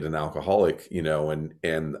dad did, an alcoholic,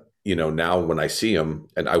 and now when I see him,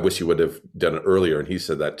 and I wish he would have done it earlier, and he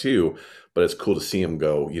said that too, but it's cool to see him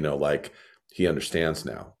go, like he understands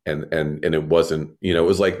now. And it wasn't, it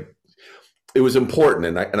was like, it was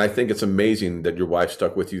important. And I think it's amazing that your wife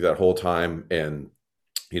stuck with you that whole time and,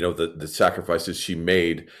 the sacrifices she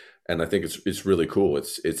made. And I think it's really cool.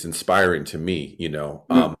 It's inspiring to me,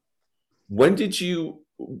 When did you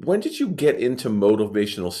get into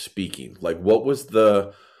motivational speaking? Like, what was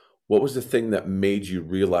the thing that made you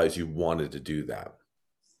realize you wanted to do that?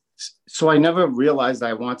 So I never realized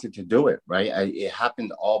I wanted to do it, right? It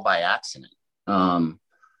happened all by accident. I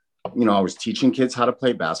was teaching kids how to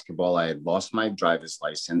play basketball. I had lost my driver's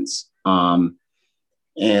license. And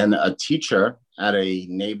a teacher at a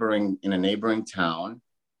neighboring town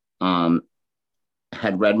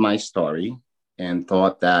had read my story and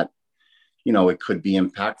thought that, it could be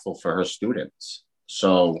impactful for her students.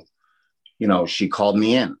 So, she called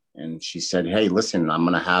me in and she said, "Hey, listen, I'm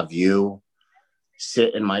going to have you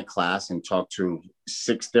sit in my class and talk to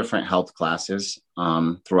 6 different health classes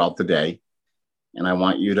throughout the day. And I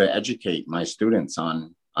want you to educate my students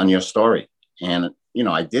on your story." And,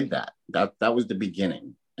 I did that. That was the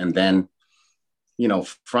beginning. And then,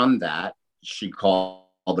 from that, she called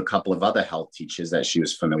a couple of other health teachers that she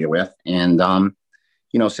was familiar with and,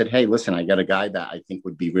 said, "Hey, listen, I got a guy that I think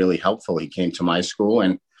would be really helpful." He came to my school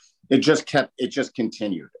and it just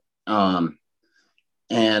continued.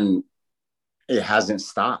 And it hasn't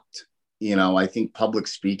stopped. I think public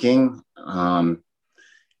speaking,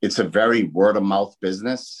 it's a very word of mouth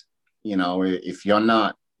business. If you're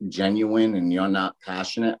not genuine and you're not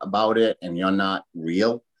passionate about it and you're not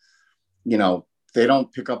real, they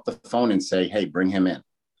don't pick up the phone and say, "Hey, bring him in,"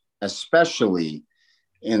 especially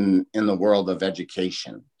in the world of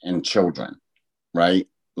education and children, right?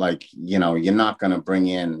 Like, you're not going to bring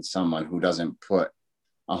in someone who doesn't put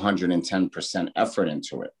 110% effort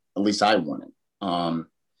into it. At least I wouldn't.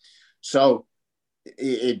 So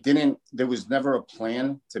it didn't, there was never a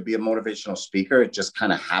plan to be a motivational speaker. It just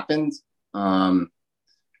kind of happened. And,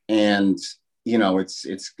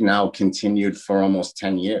 it's now continued for almost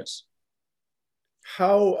 10 years.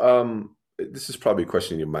 How, this is probably a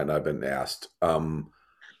question you might not have been asked.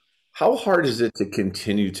 How hard is it to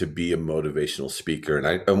continue to be a motivational speaker?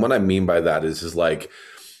 And what I mean by that is like,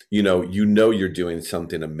 you're doing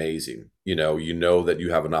something amazing. You know that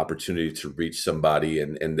you have an opportunity to reach somebody,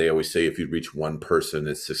 and they always say if you reach one person,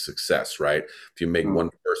 it's a success, right? If you make one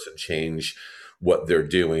person change what they're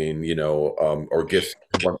doing, or give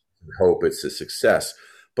one person hope, it's a success.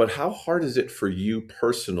 But how hard is it for you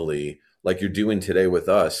personally, like you're doing today with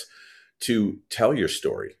us, to tell your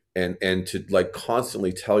story and to like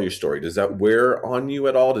constantly tell your story? Does that wear on you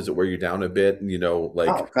at all? Does it wear you down a bit?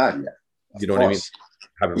 Oh God, yeah. You know what I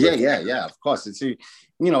mean? Yeah. Of course. It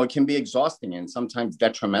can be exhausting and sometimes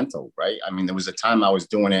detrimental, right? I mean, there was a time I was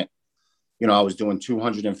doing it, I was doing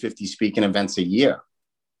 250 speaking events a year,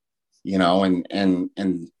 and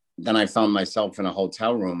then I found myself in a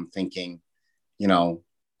hotel room thinking, a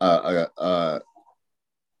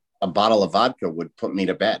bottle of vodka would put me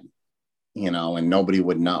to bed, and nobody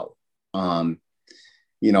would know.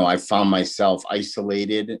 I found myself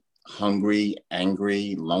isolated, hungry,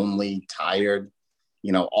 angry, lonely, tired,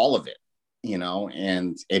 all of it,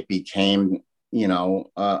 and it became,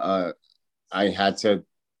 I had to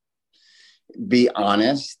be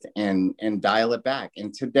honest and dial it back.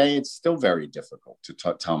 And today it's still very difficult to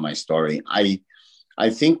tell my story. I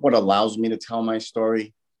think what allows me to tell my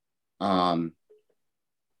story,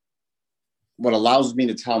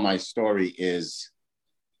 is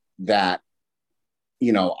that,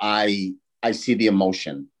 I see the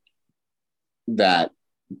emotion that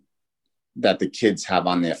the kids have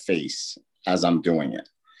on their face as I'm doing it.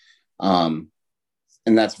 And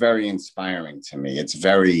that's very inspiring to me. It's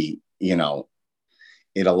very,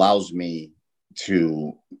 it allows me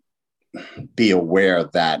to be aware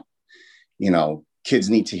that, kids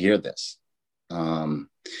need to hear this.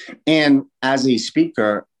 And as a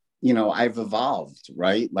speaker, I've evolved,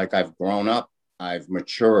 right? Like I've grown up, I've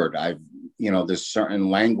matured, there's certain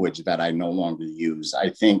language that I no longer use. I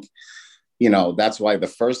think, that's why the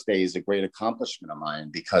first day is a great accomplishment of mine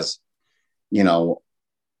because,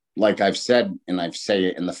 like I've said, and I've say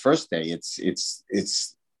it in the first day,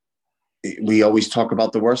 we always talk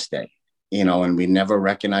about the worst day, and we never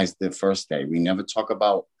recognize the first day. We never talk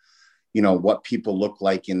about, what people look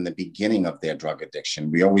like in the beginning of their drug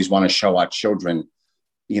addiction. We always want to show our children,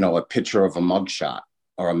 a picture of a mugshot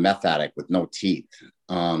or a meth addict with no teeth,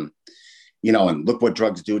 and look what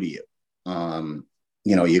drugs do to you.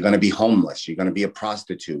 You're going to be homeless. You're going to be a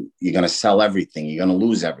prostitute. You're going to sell everything. You're going to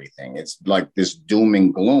lose everything. It's like this doom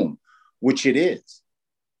and gloom, which it is.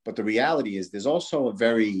 But the reality is there's also a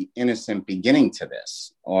very innocent beginning to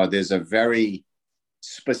this, or there's a very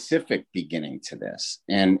specific beginning to this.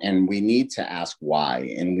 And we need to ask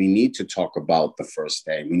why. And we need to talk about the first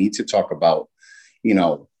day. We need to talk about,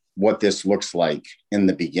 what this looks like in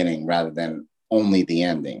the beginning rather than only the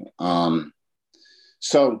ending.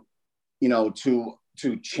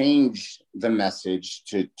 To change the message,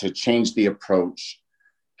 to change the approach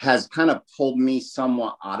has kind of pulled me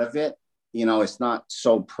somewhat out of it. It's not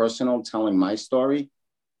so personal telling my story.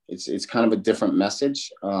 It's kind of a different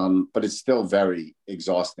message, but it's still very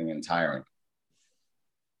exhausting and tiring.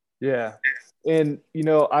 Yeah. And, you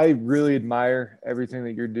know, I really admire everything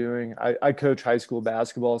that you're doing. I coach high school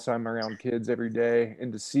basketball, so I'm around kids every day.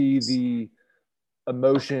 And to see the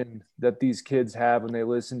emotion that these kids have when they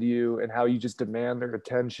listen to you and how you just demand their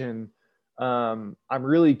attention, I'm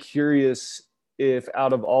really curious if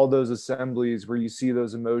out of all those assemblies where you see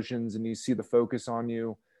those emotions and you see the focus on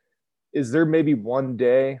you, is there maybe one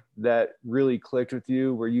day that really clicked with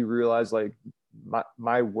you where you realized like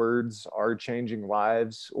my words are changing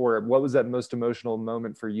lives? Or what was that most emotional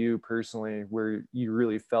moment for you personally where you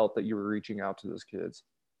really felt that you were reaching out to those kids?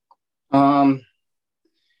 Um,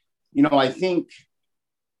 I think,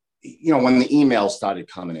 when the emails started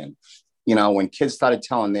coming in, when kids started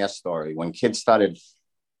telling their story, when kids started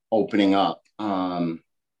opening up,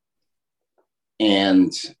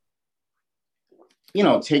 and,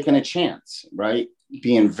 taking a chance, right?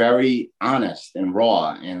 Being very honest and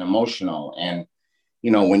raw and emotional. And,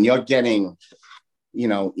 when you're getting,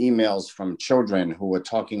 emails from children who are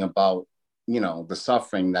talking about, the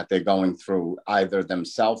suffering that they're going through, either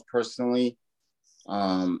themselves personally,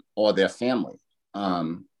 or their family.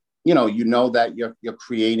 That you're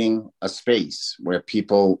creating a space where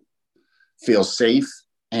people feel safe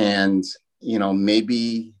and,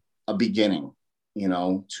 maybe a beginning,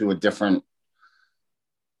 to a different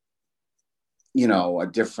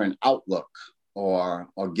outlook, or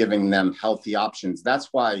giving them healthy options. That's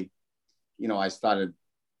why, I started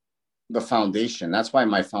the foundation. That's why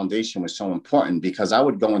my foundation was so important, because I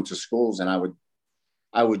would go into schools and I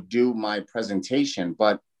would do my presentation,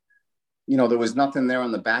 but there was nothing there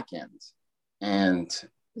on the back end. And,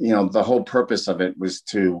 the whole purpose of it was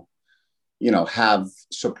to, have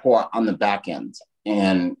support on the back end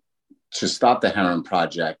and to stop the Herren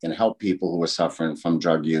Project and help people who are suffering from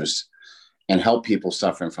drug use and help people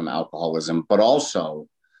suffering from alcoholism, but also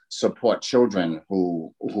support children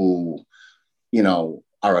who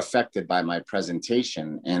are affected by my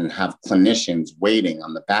presentation, and have clinicians waiting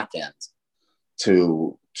on the back end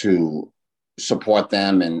to support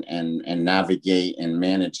them and navigate and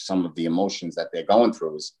manage some of the emotions that they're going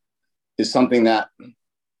through is something that,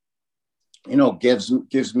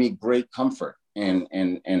 gives me great comfort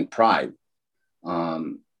and pride.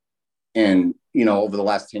 And, over the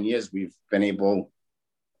last 10 years, we've been able,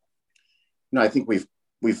 I think we've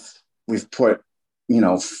put,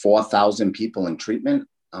 4,000 people in treatment,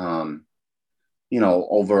 over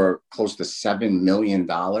close to $7 million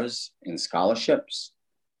in scholarships.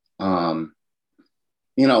 So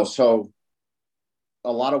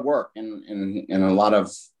a lot of work and a lot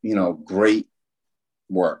of, great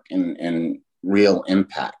work and real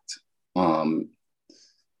impact,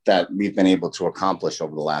 that we've been able to accomplish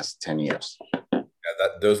over the last 10 years. Yeah,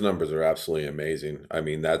 those numbers are absolutely amazing. I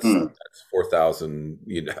mean, that's 4,000,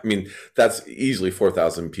 that's easily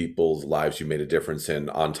 4,000 people's lives you made a difference in,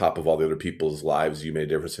 on top of all the other people's lives you made a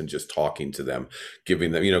difference in just talking to them,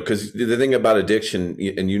 giving them, because the thing about addiction,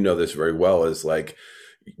 and this very well, is like,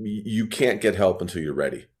 you can't get help until you're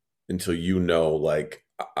ready, until like,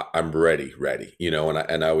 I'm ready,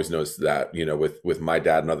 and I always noticed that, with my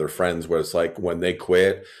dad and other friends, where it's like when they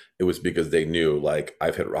quit, it was because they knew like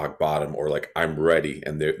I've hit rock bottom, or like I'm ready,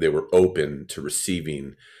 and they were open to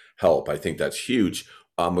receiving help. I think that's huge.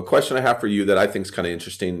 A question I have for you that I think is kind of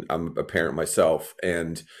interesting. I'm a parent myself,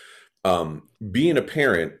 and being a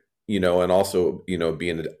parent, and also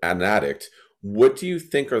being an addict, what do you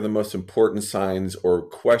think are the most important signs or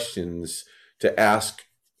questions to ask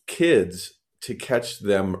kids to catch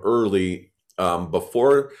them early,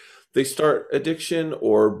 before they start addiction,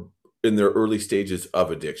 or in their early stages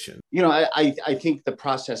of addiction? I think the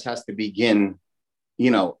process has to begin,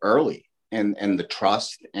 early, and the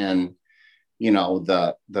trust, and,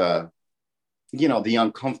 the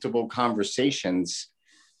uncomfortable conversations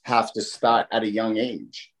have to start at a young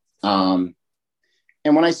age. And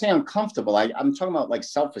when I say uncomfortable, I'm talking about like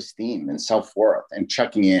self-esteem and self-worth and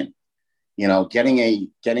checking in, getting a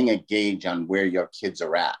gauge on where your kids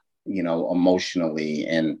are at, emotionally,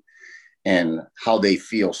 and how they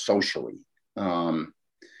feel socially. I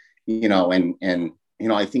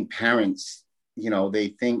think parents,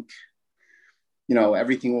 they think,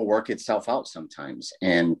 everything will work itself out sometimes,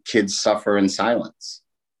 and kids suffer in silence.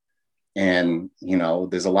 And,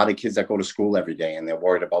 there's a lot of kids that go to school every day and they're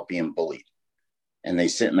worried about being bullied. And they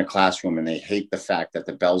sit in the classroom and they hate the fact that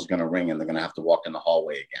the bell's going to ring and they're going to have to walk in the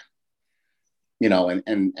hallway again.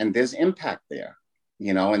 And there's impact there,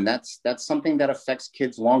 and that's something that affects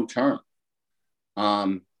kids long term.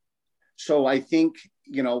 So I think,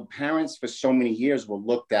 parents for so many years were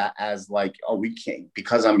looked at as like, oh, we can't,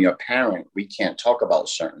 because I'm your parent, we can't talk about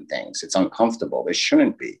certain things. It's uncomfortable. It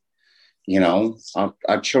shouldn't be.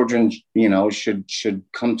 Our children, should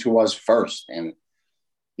come to us first. And,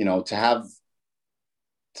 to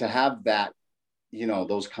have that,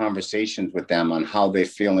 those conversations with them on how they're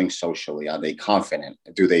feeling socially. Are they confident?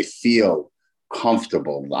 Do they feel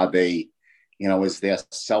comfortable? Are they, is their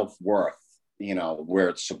self-worth, where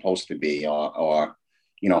it's supposed to be? Or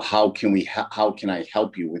how can I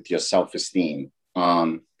help you with your self-esteem?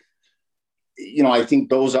 I think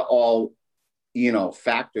those are all,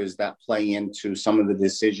 factors that play into some of the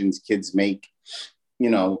decisions kids make,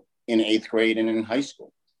 in 8th grade and in high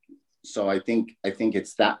school. So I think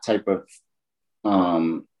it's that type of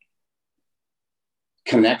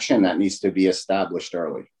connection that needs to be established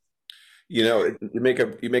early. You make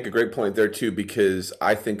a great point there too, because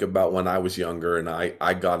I think about when I was younger and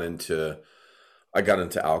I got into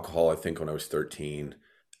alcohol, I think when I was 13,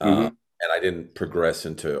 and I didn't progress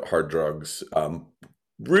into hard drugs,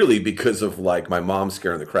 really because of like my mom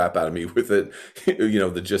scaring the crap out of me with it,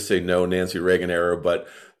 the just say no Nancy Reagan era, but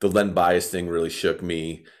the Len Bias thing really shook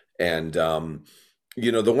me. And,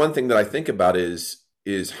 the one thing that I think about is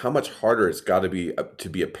how much harder it's got to be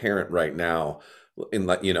a parent right now. I'm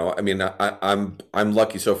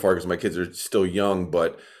lucky so far because my kids are still young,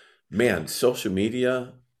 but man, social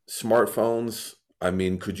media, smartphones, I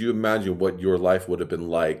mean, could you imagine what your life would have been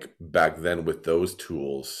like back then with those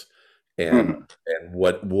tools? And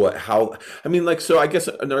how, I mean, like, so I guess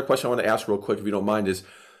another question I want to ask real quick, if you don't mind, is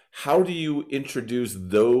how do you introduce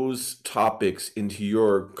those topics into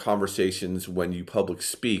your conversations when you public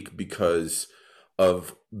speak? Because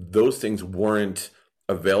of those things weren't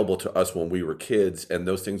available to us when we were kids, and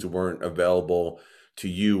those things weren't available to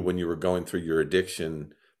you when you were going through your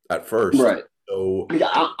addiction at first. Right. So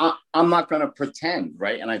I'm not going to pretend,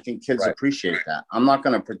 right? And I think kids appreciate that. I'm not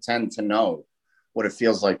going to pretend to know what it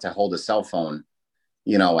feels like to hold a cell phone,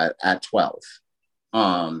 at 12,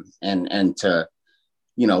 and to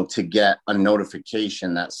get a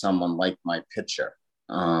notification that someone liked my picture.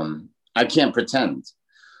 I can't pretend.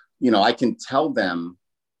 I can tell them,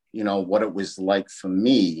 what it was like for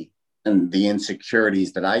me and the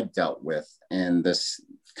insecurities that I dealt with, and this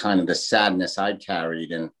kind of the sadness I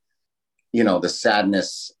carried, and the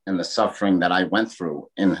sadness and the suffering that I went through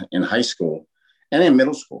in high school and in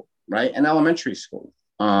middle school, right, and elementary school.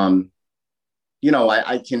 I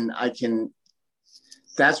can.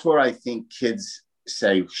 That's where I think kids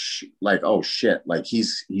say like, oh shit, like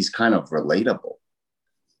he's kind of relatable.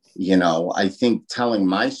 I think telling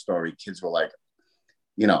my story, kids were like,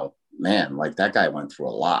 man, like that guy went through a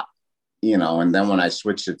lot. And then when I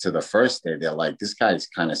switched it to the first day, they're like, this guy's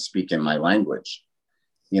kind of speaking my language,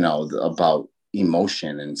 about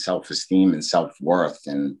emotion and self-esteem and self-worth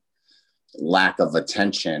and lack of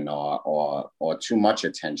attention or too much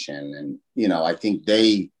attention. And, I think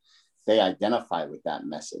they identify with that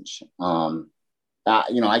message. I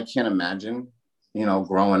can't imagine,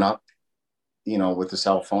 growing up, with a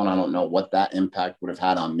cell phone. I don't know what that impact would have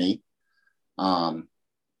had on me.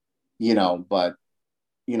 But,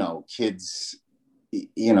 kids,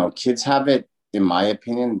 kids have it, in my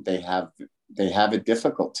opinion, they have it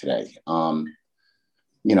difficult today.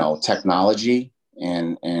 Technology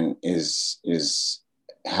and is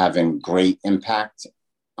having great impact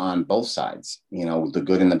on both sides, the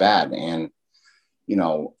good and the bad. And,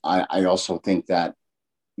 I also think that,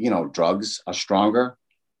 drugs are stronger.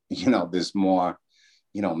 There's more,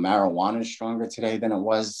 marijuana is stronger today than it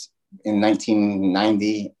was in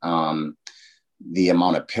 1990. The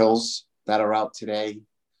amount of pills that are out today.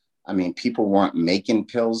 I mean, people weren't making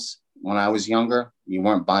pills when I was younger. You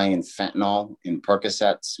weren't buying fentanyl in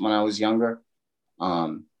Percocets when I was younger.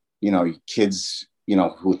 Kids,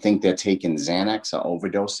 who think they're taking Xanax are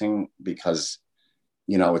overdosing because,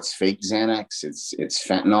 it's fake Xanax. It's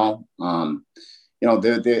fentanyl.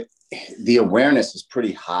 The awareness is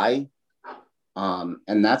pretty high.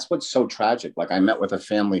 And that's what's so tragic. Like I met with a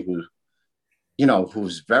family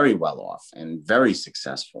who's very well off and very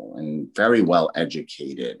successful and very well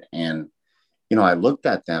educated. And, I looked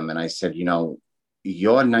at them and I said, your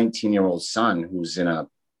 19-year-old son who's in a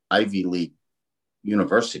Ivy League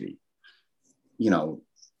university,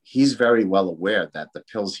 he's very well aware that the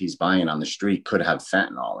pills he's buying on the street could have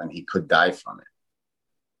fentanyl and he could die from it.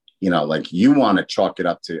 Like you want to chalk it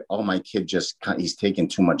up to, oh, my kid he's taking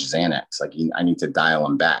too much Xanax. Like I need to dial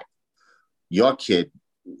him back. Your kid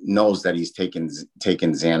knows that he's taking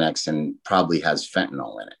Xanax and probably has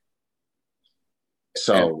fentanyl in it.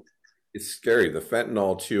 So and it's scary. The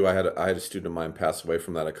fentanyl too. I had a student of mine pass away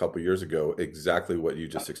from that a couple of years ago. Exactly what you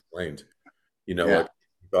just explained. Like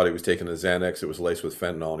he thought he was taking a Xanax. It was laced with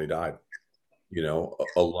fentanyl and he died,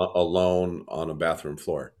 alone on a bathroom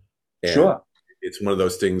floor. And sure. it's one of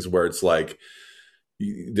those things where it's like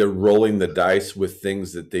they're rolling the dice with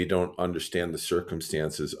things that they don't understand the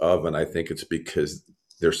circumstances of. And I think it's because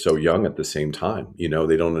they're so young at the same time. They don't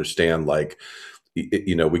understand, like,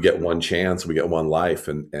 we get one chance, we get one life,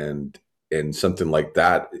 and something like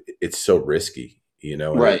that, it's so risky,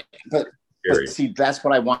 Right. But see, that's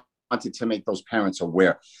what I wanted to make those parents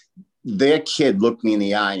aware. Their kid looked me in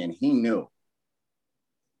the eye and he knew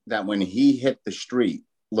that when he hit the street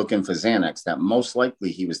looking for Xanax, that most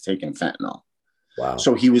likely he was taking fentanyl. Wow.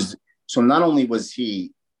 So not only was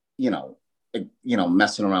he,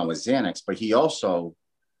 messing around with Xanax, but he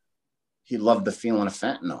loved the feeling of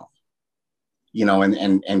fentanyl,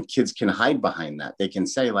 and kids can hide behind that. They can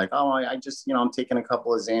say like, oh, I just, I'm taking a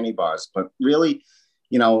couple of Xanny bars, but really,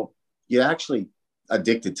 you're actually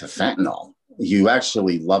addicted to fentanyl. You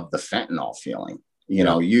actually love the fentanyl feeling. You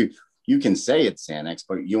can say it's Xanax,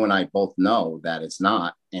 but you and I both know that it's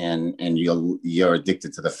not, and you're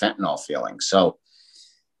addicted to the fentanyl feeling. So,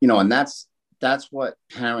 and that's what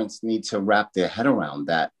parents need to wrap their head around,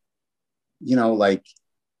 that, like,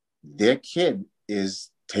 their kid is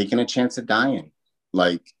taking a chance of dying.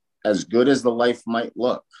 Like, as good as the life might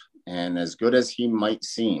look and as good as he might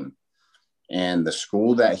seem, and the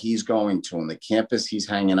school that he's going to and the campus he's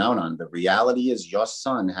hanging out on, the reality is your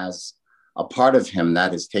son has a part of him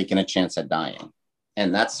that is taking a chance at dying.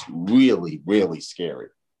 And that's really, really scary.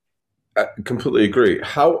 I completely agree.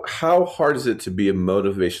 How hard is it to be a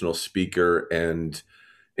motivational speaker, and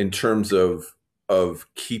in terms of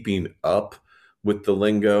keeping up with the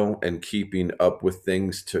lingo and keeping up with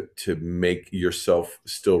things to make yourself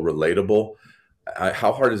still relatable?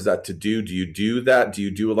 How hard is that to do? Do you do that? Do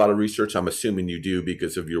you do a lot of research? I'm assuming you do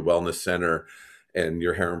because of your wellness center and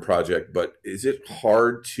your Herren project. But is it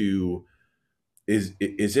hard to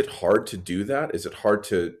is it hard to do that? Is it hard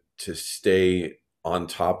to stay on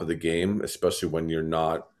top of the game, especially when you're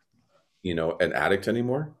not, an addict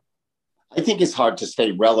anymore? I think it's hard to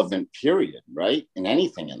stay relevant, period, right? In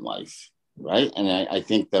anything in life, right? And I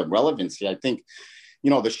think the relevancy,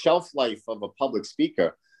 the shelf life of a public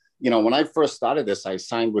speaker, when I first started this, I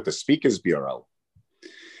signed with the Speakers Bureau.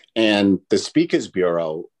 And the Speakers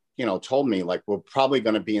Bureau, told me, like, we're probably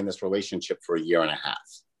going to be in this relationship for a year and a half.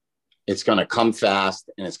 It's going to come fast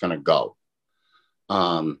and it's going to go.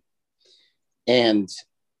 And,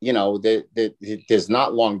 there's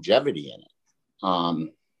not longevity in it.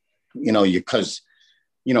 Because,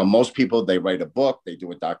 most people, they write a book, they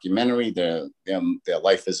do a documentary, their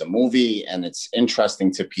life is a movie, and it's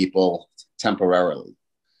interesting to people temporarily.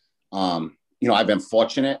 I've been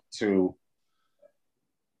fortunate to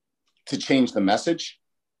change the message.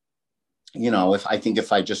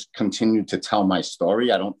 If I just continued to tell my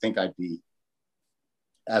story, I don't think I'd be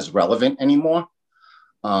as relevant anymore.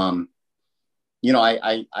 I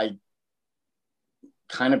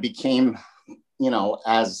kind of became,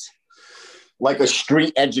 as like a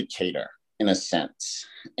street educator in a sense,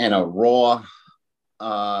 and a raw,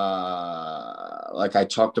 like I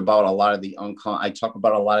talked about a lot of the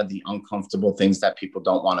uncomfortable things that people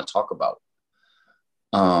don't want to talk about.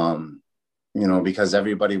 Because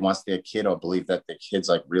everybody wants their kid, or believe that the kid's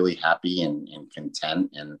like really happy and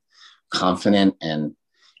content and confident, and,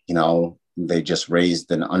 they just raised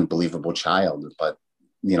an unbelievable child. But,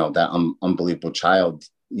 that unbelievable child,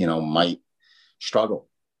 might struggle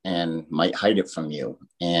and might hide it from you.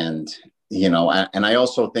 And, and I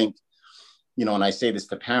also think, and I say this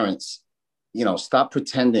to parents, stop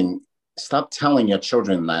telling your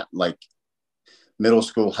children that, like, middle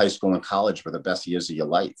school, high school, and college were the best years of your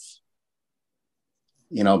life.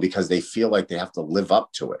 Because they feel like they have to live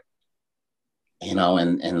up to it,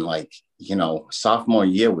 and like, sophomore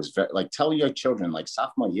year was like, tell your children, like,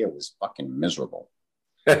 sophomore year was fucking miserable.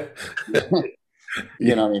 You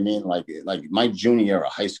know what I mean? Like my junior year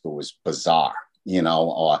of high school was bizarre,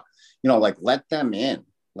 or, like, let them in,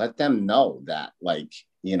 let them know that, like,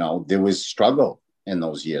 there was struggle in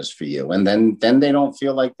those years for you. And then they don't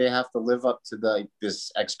feel like they have to live up to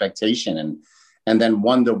this expectation, and then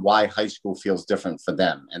wonder why high school feels different for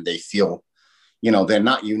them. And they feel, they're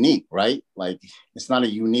not unique, right? Like, it's not a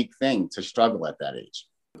unique thing to struggle at that age.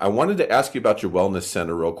 I wanted to ask you about your wellness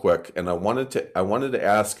center real quick. And I wanted to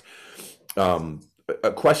ask a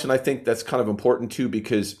question I think that's kind of important too,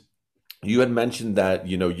 because you had mentioned that,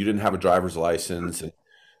 you didn't have a driver's license, and,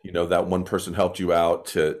 that one person helped you out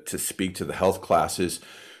to speak to the health classes.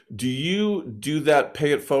 Do you do that,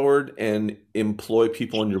 pay it forward, and employ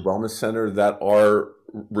people in your wellness center that are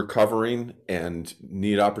recovering and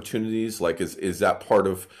need opportunities? Like, is that part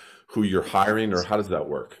of who you're hiring, or how does that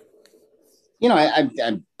work?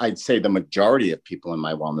 I'd say the majority of people in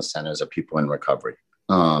my wellness centers are people in recovery.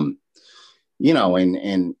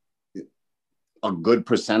 and a good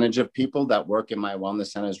percentage of people that work in my wellness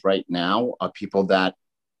centers right now are people that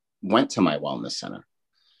went to my wellness center,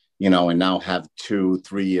 and now have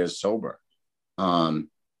 2-3 years sober.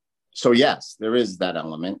 So yes, there is that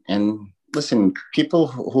element. And listen, people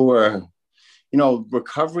who are,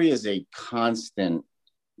 recovery is a constant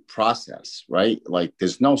process, right? Like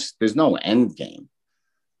there's no end game.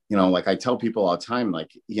 Like I tell people all the time,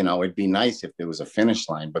 like, it'd be nice if there was a finish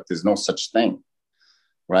line, but there's no such thing,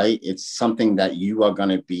 right? It's something that you are going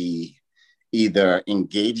to be either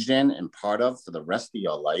engaged in and part of for the rest of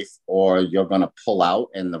your life, or you're going to pull out.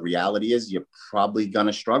 And the reality is you're probably going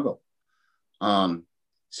to struggle.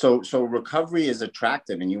 So recovery is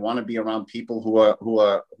attractive, and you want to be around people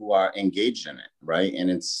who are engaged in it. Right. And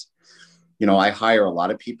it's, I hire a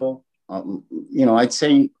lot of people. I'd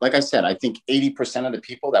say, like I said, I think 80% of the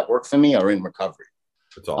people that work for me are in recovery.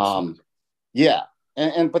 That's awesome. Yeah.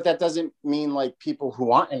 But that doesn't mean like people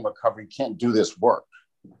who aren't in recovery can't do this work.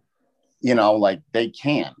 Like they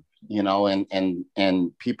can,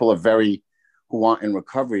 and people who aren't in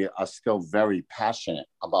recovery are still very passionate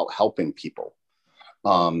about helping people.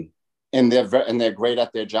 And they're great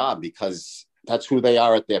at their job because that's who they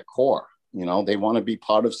are at their core. They want to be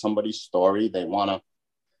part of somebody's story. They want to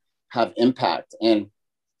have impact. And,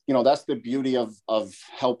 that's the beauty of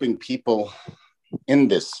helping people in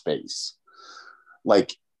this space.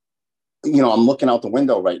 Like, I'm looking out the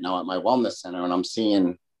window right now at my wellness center and I'm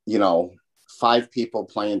seeing, 5 people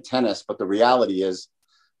playing tennis. But the reality is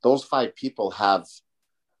those 5 people have,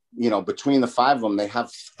 between the 5 of them, they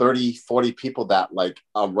have 30, 40 people that like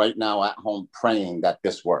are right now at home praying that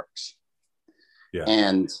this works. Yeah.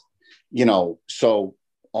 And, so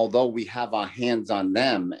although we have our hands on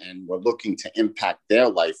them and we're looking to impact their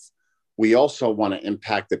life, we also want to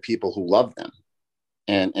impact the people who love them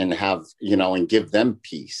and have, and give them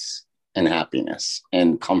peace and happiness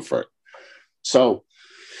and comfort. So,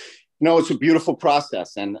 it's a beautiful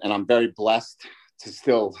process, and I'm very blessed to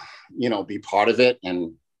still, be part of it.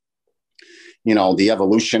 And, the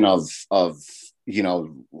evolution of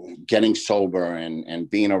getting sober and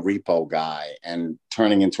being a repo guy and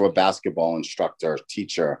turning into a basketball instructor,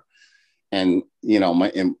 teacher, and,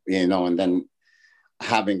 and then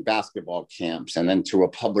having basketball camps, and then to a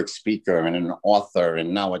public speaker and an author,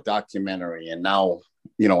 and now a documentary, and now,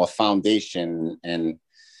 a foundation, and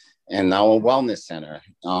now a wellness center,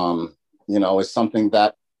 is something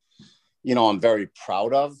that, I'm very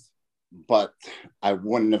proud of, but I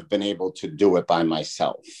wouldn't have been able to do it by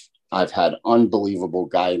myself. I've had unbelievable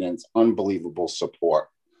guidance, unbelievable support,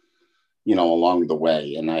 along the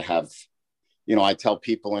way. And I have, I tell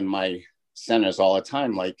people in my centers all the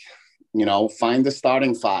time, like, find the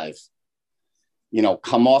starting 5,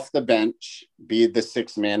 come off the bench, be the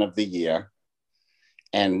 6th man of the year,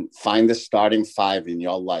 and find the starting 5 in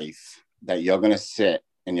your life that you're going to sit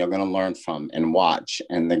and you're going to learn from and watch,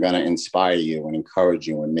 and they're going to inspire you and encourage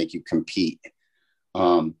you and make you compete.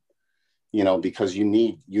 Because you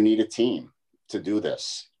need a team to do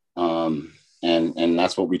this. And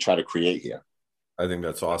that's what we try to create here. I think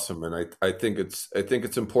that's awesome. And I think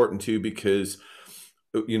it's important too, because,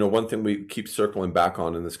 one thing we keep circling back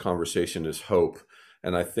on in this conversation is hope.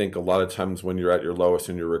 And I think a lot of times when you're at your lowest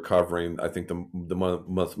and you're recovering, I think the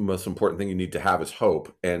most important thing you need to have is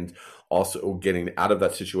hope, and also getting out of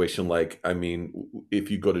that situation. Like, I mean, if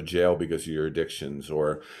you go to jail because of your addictions,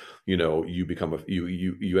 or, you become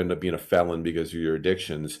you end up being a felon because of your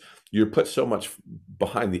addictions, you're put so much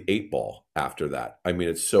behind the 8 ball after that. I mean,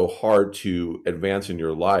 it's so hard to advance in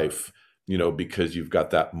your life, because you've got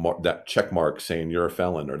that check mark saying you're a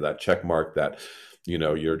felon, or that check mark that,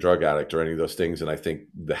 you're a drug addict, or any of those things. And I think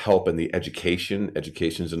the help and the education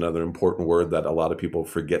is another important word that a lot of people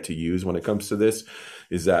forget to use when it comes to this,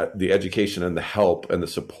 is that the education and the help and the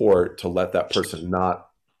support to let that person not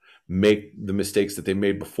make the mistakes that they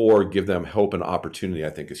made before, give them hope and opportunity,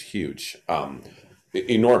 I think is huge.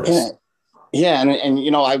 Enormous. Yeah. And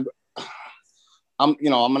I'm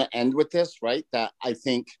going to end with this, right? That I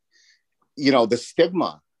think, the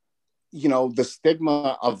stigma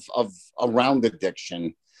of around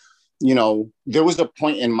addiction, there was a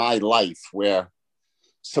point in my life where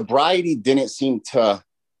sobriety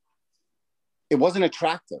it wasn't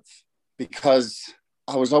attractive, because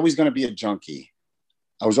I was always going to be a junkie.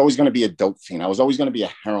 I was always going to be a dope fiend. I was always going to be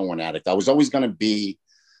a heroin addict. I was always going to be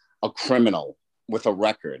a criminal with a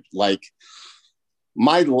record. Like,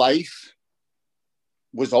 my life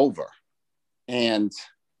was over, and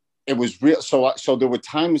it was real. So there were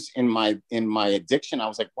times in my addiction, I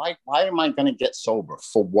was like, why am I going to get sober?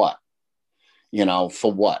 For what?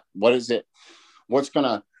 For what? What is it? What's going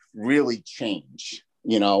to really change?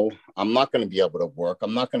 You know, I'm not going to be able to work.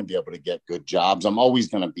 I'm not going to be able to get good jobs. I'm always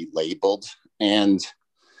going to be labeled. And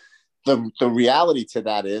the reality to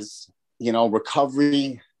that is, you know,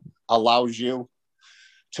 recovery allows you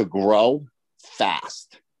to grow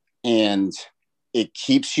fast, and it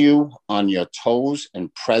keeps you on your toes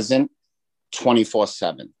and present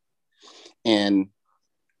 24/7. And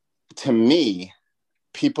to me,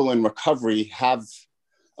 people in recovery have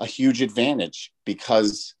a huge advantage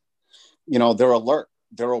because, you know, they're alert,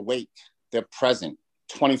 they're awake, they're present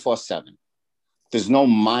 24/7. There's no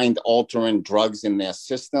mind altering drugs in their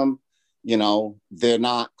system. You know, they're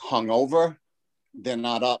not hungover, they're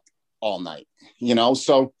not up all night, you know?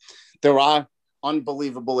 So there are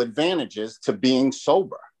unbelievable advantages to being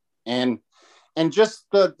sober. And just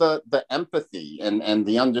the empathy and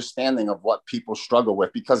the understanding of what people struggle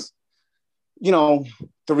with, because, you know,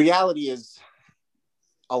 the reality is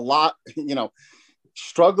a lot, you know,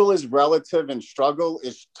 struggle is relative, and struggle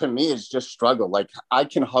is, to me, is just struggle. Like, I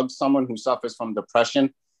can hug someone who suffers from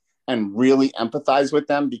depression and really empathize with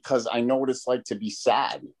them because I know what it's like to be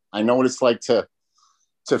sad. I know what it's like to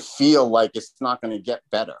feel like it's not going to get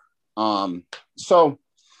better. So,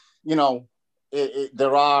 you know,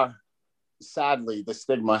 there are, sadly, the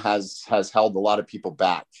stigma has held a lot of people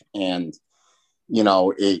back. And, you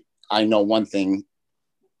know, I know one thing,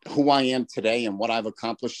 who I am today and what I've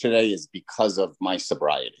accomplished today is because of my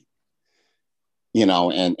sobriety, you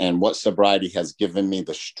know, and what sobriety has given me,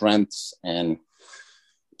 the strengths and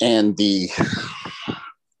the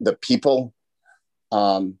people,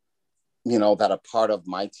 you know, that are part of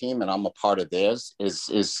my team and I'm a part of theirs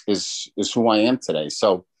is who I am today.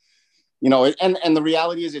 So, you know, and the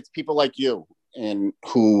reality is it's people like you and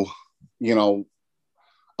who, you know,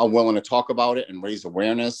 are willing to talk about it and raise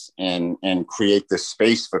awareness and create this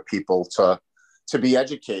space for people to be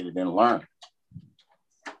educated and learn.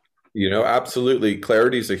 You know, absolutely.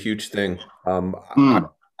 Clarity is a huge thing.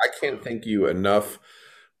 I can't thank you enough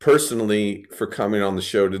personally for coming on the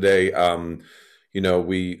show today. You know,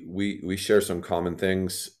 we share some common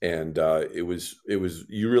things, and it was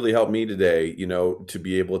you really helped me today, you know, to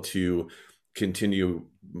be able to continue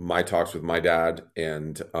my talks with my dad,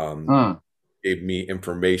 and gave me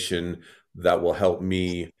information that will help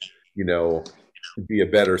me, you know, be a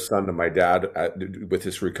better son to my dad with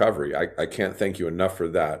his recovery. I can't thank you enough for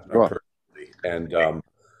that. Sure. Personally. And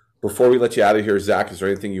before we let you out of here, Zach, is there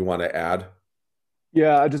anything you want to add?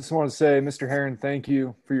 Yeah, I just want to say, Mr. Herren, thank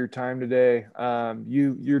you for your time today.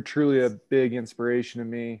 You're truly a big inspiration to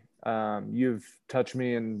me. You've touched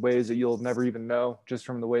me in ways that you'll never even know just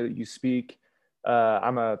from the way that you speak.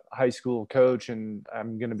 I'm a high school coach, and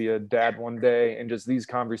I'm going to be a dad one day. And just these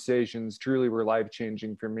conversations truly were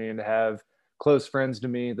life-changing for me. And to have close friends to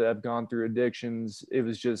me that have gone through addictions, it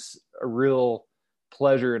was just a real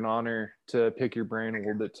pleasure and honor to pick your brain a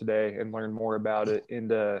little bit today and learn more about it,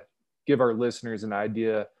 and give our listeners an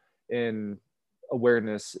idea and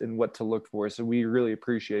awareness and what to look for. So we really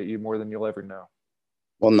appreciate you more than you'll ever know.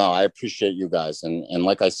 Well, no, I appreciate you guys. And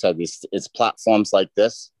like I said, it's platforms like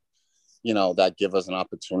this, you know, that give us an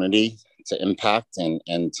opportunity to impact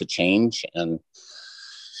and to change and,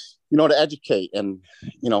 you know, to educate. And,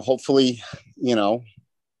 you know, hopefully, you know,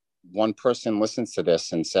 one person listens to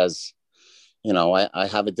this and says, you know, I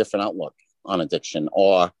have a different outlook on addiction,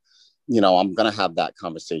 or, you know, I'm going to have that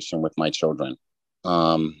conversation with my children.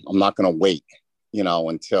 I'm not going to wait, you know,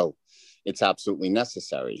 until it's absolutely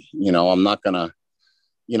necessary. You know, I'm not going to,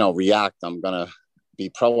 you know, react. I'm going to be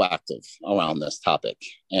proactive around this topic.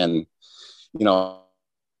 And, you know,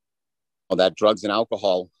 that drugs and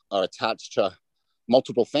alcohol are attached to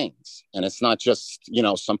multiple things. And it's not just, you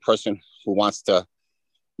know, some person who wants to,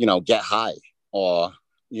 you know, get high or,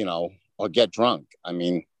 you know, or get drunk. I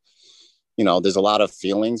mean, you know, there's a lot of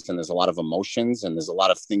feelings and there's a lot of emotions and there's a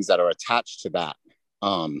lot of things that are attached to that.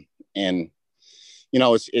 And, you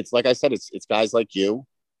know, it's like I said, it's guys like you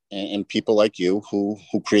and people like you who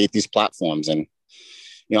create these platforms. And,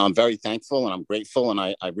 you know, I'm very thankful and I'm grateful, and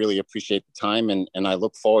I really appreciate the time. And I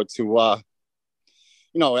look forward to,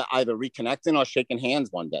 you know, either reconnecting or shaking hands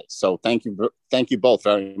one day. So thank you both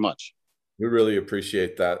very much. We really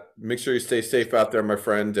appreciate that. Make sure you stay safe out there, my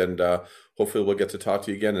friend, and hopefully we'll get to talk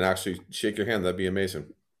to you again and actually shake your hand. That'd be amazing.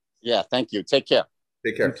 Yeah, thank you. Take care.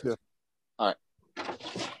 Take care. All right.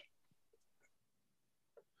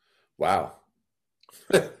 Wow.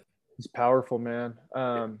 He's powerful, man.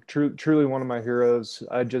 Truly one of my heroes.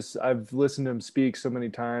 I've listened to him speak so many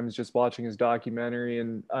times, just watching his documentary.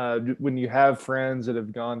 And when you have friends that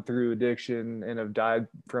have gone through addiction and have died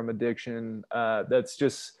from addiction, that's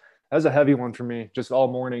a heavy one for me. Just all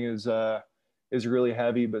morning is is really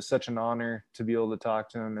heavy, but such an honor to be able to talk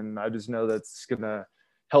to him. And I just know that's going to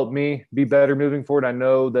help me be better moving forward. I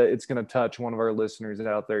know that it's going to touch one of our listeners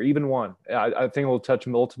out there, even one. I think it will touch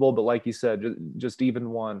multiple, but like you said, just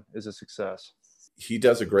even one is a success. He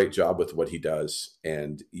does a great job with what he does,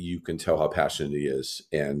 and you can tell how passionate he is.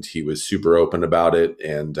 And he was super open about it.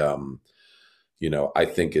 And, I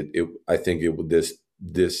think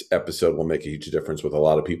this episode will make a huge difference with a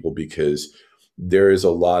lot of people, because there is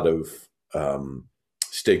a lot of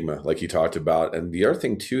stigma, like he talked about. And the other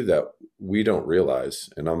thing too that we don't realize,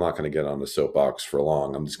 and I'm not going to get on the soapbox for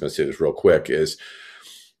long, I'm just going to say this real quick, is,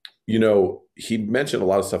 he mentioned a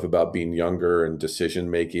lot of stuff about being younger and decision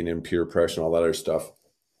making and peer pressure and all that other stuff.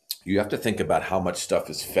 You have to think about how much stuff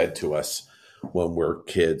is fed to us when we're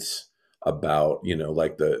kids about,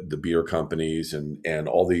 like the beer companies and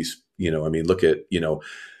all these, look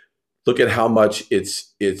at how much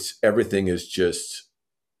it's everything is just,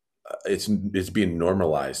 it's being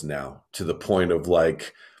normalized now to the point of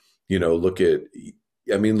like, look at,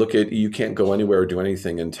 you can't go anywhere or do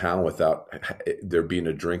anything in town without there being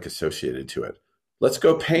a drink associated to it. Let's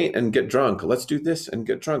go paint and get drunk. Let's do this and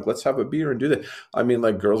get drunk. Let's have a beer and do that.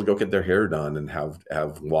 Like girls go get their hair done and have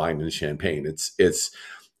wine and champagne. It's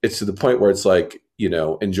to the point where it's like,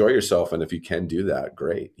 enjoy yourself. And if you can do that,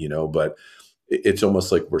 great, but it's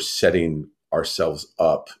almost like we're setting ourselves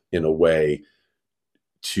up in a way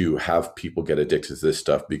to have people get addicted to this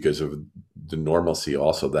stuff because of the normalcy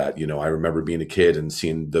also that, I remember being a kid and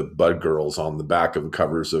seeing the Bud Girls on the back of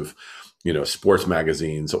covers of, sports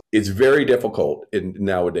magazines. It's very difficult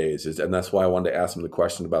nowadays. And that's why I wanted to ask him the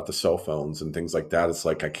question about the cell phones and things like that. It's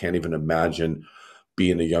like, I can't even imagine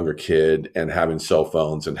being a younger kid and having cell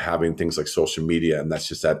phones and having things like social media. And that's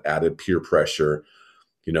just that added peer pressure.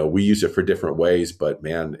 We use it for different ways, but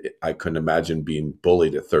man, I couldn't imagine being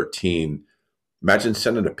bullied at 13. Imagine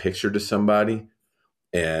sending a picture to somebody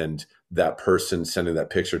and that person sending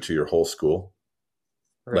that picture to your whole school.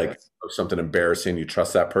 Right. Like something embarrassing, you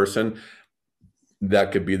trust that person.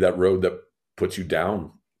 That could be that road that puts you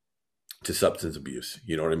down to substance abuse.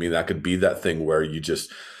 You know what I mean? That could be that thing where you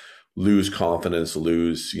just lose confidence,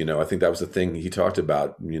 I think that was the thing he talked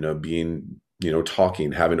about, being,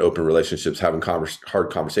 talking, having open relationships, having hard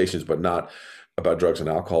conversations, but not about drugs and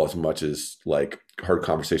alcohol as much as like hard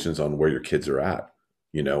conversations on where your kids are at.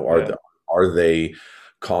 Are they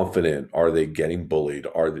confident? Are they getting bullied?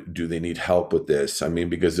 Do they need help with this?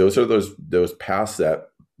 Because those are those paths that,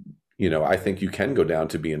 I think you can go down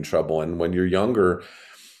to be in trouble. And when you're younger,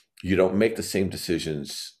 you don't make the same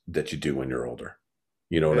decisions that you do when you're older.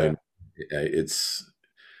 What I mean?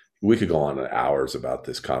 We could go on hours about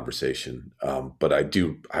this conversation, but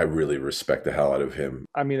I really respect the hell out of him.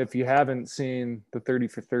 If you haven't seen the 30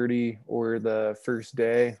 for 30 or the First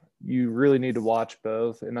Day, you really need to watch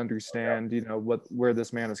both and understand, where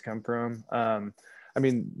this man has come from.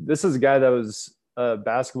 This is a guy that was a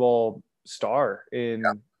basketball star in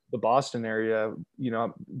the Boston area,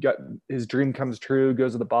 got his dream comes true,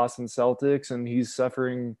 goes to the Boston Celtics, and he's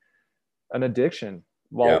suffering an addiction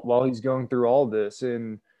while he's going through all this.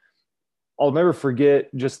 And I'll never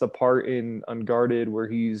forget just the part in Unguarded where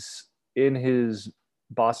he's in his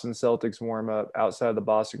Boston Celtics warm-up outside the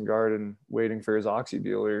Boston Garden waiting for his oxy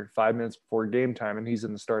dealer 5 minutes before game time, and he's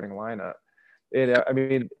in the starting lineup.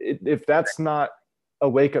 And if that's not a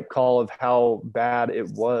wake-up call of how bad it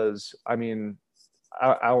was, I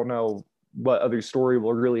don't know what other story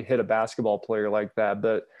will really hit a basketball player like that.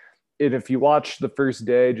 But if you watch the First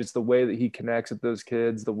Day, just the way that he connects with those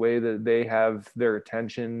kids, the way that they have their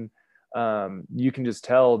attention, you can just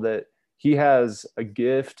tell that he has a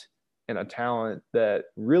gift and a talent that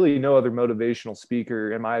really no other motivational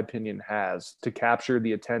speaker, in my opinion, has to capture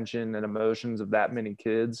the attention and emotions of that many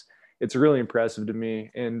kids. It's really impressive to me.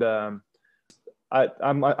 And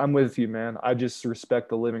I'm with you, man. I just respect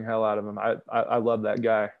the living hell out of him. I love that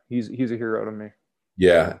guy. He's a hero to me.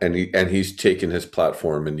 Yeah, and he's taken his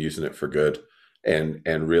platform and using it for good, and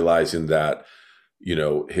realizing that,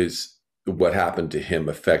 what happened to him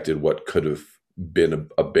affected what could have been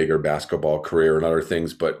a bigger basketball career and other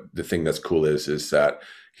things. But the thing that's cool is that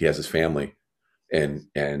he has his family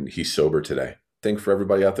and he's sober today. I think for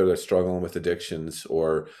everybody out there that's struggling with addictions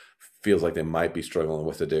or feels like they might be struggling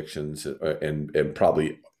with addictions and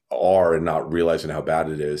probably are and not realizing how bad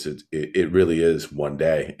it is, it really is one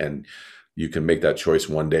day. And you can make that choice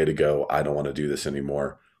one day to go, I don't want to do this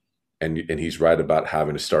anymore. And he's right about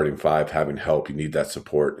having a starting five, having help. You need that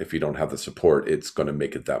support. If you don't have the support, it's going to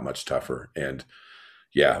make it that much tougher. And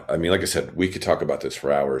yeah, like I said, we could talk about this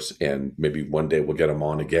for hours, and maybe one day we'll get him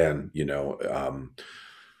on again,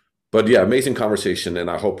 But yeah, amazing conversation. And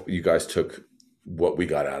I hope you guys took what we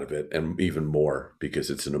got out of it and even more, because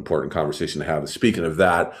it's an important conversation to have. Speaking of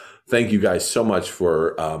that, thank you guys so much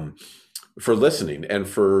for listening and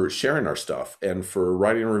for sharing our stuff and for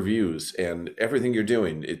writing reviews and everything you're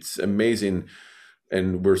doing. It's amazing.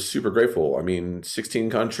 And we're super grateful. I mean, 16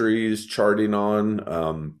 countries charting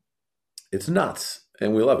on, it's nuts.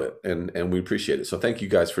 And we love it, and we appreciate it. So thank you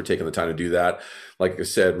guys for taking the time to do that. Like I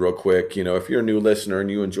said, real quick, if you're a new listener and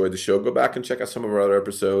you enjoyed the show, go back and check out some of our other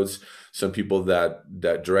episodes. Some people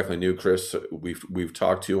that directly knew Chris, we've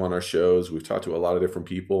talked to on our shows. We've talked to a lot of different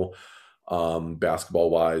people, basketball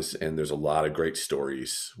wise, and there's a lot of great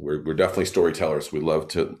stories. We're definitely storytellers. We love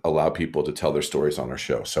to allow people to tell their stories on our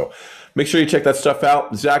show. So make sure you check that stuff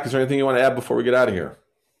out. Zach, is there anything you want to add before we get out of here?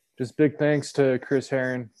 Just big thanks to Chris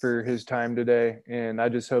Herren for his time today. And I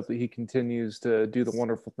just hope that he continues to do the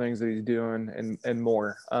wonderful things that he's doing and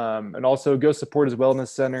more. And also go support his wellness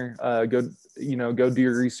center. Go do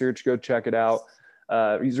your research, go check it out.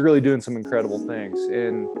 He's really doing some incredible things.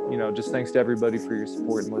 And, just thanks to everybody for your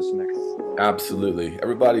support and listening. Absolutely.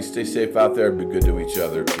 Everybody stay safe out there. Be good to each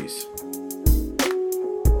other. Peace.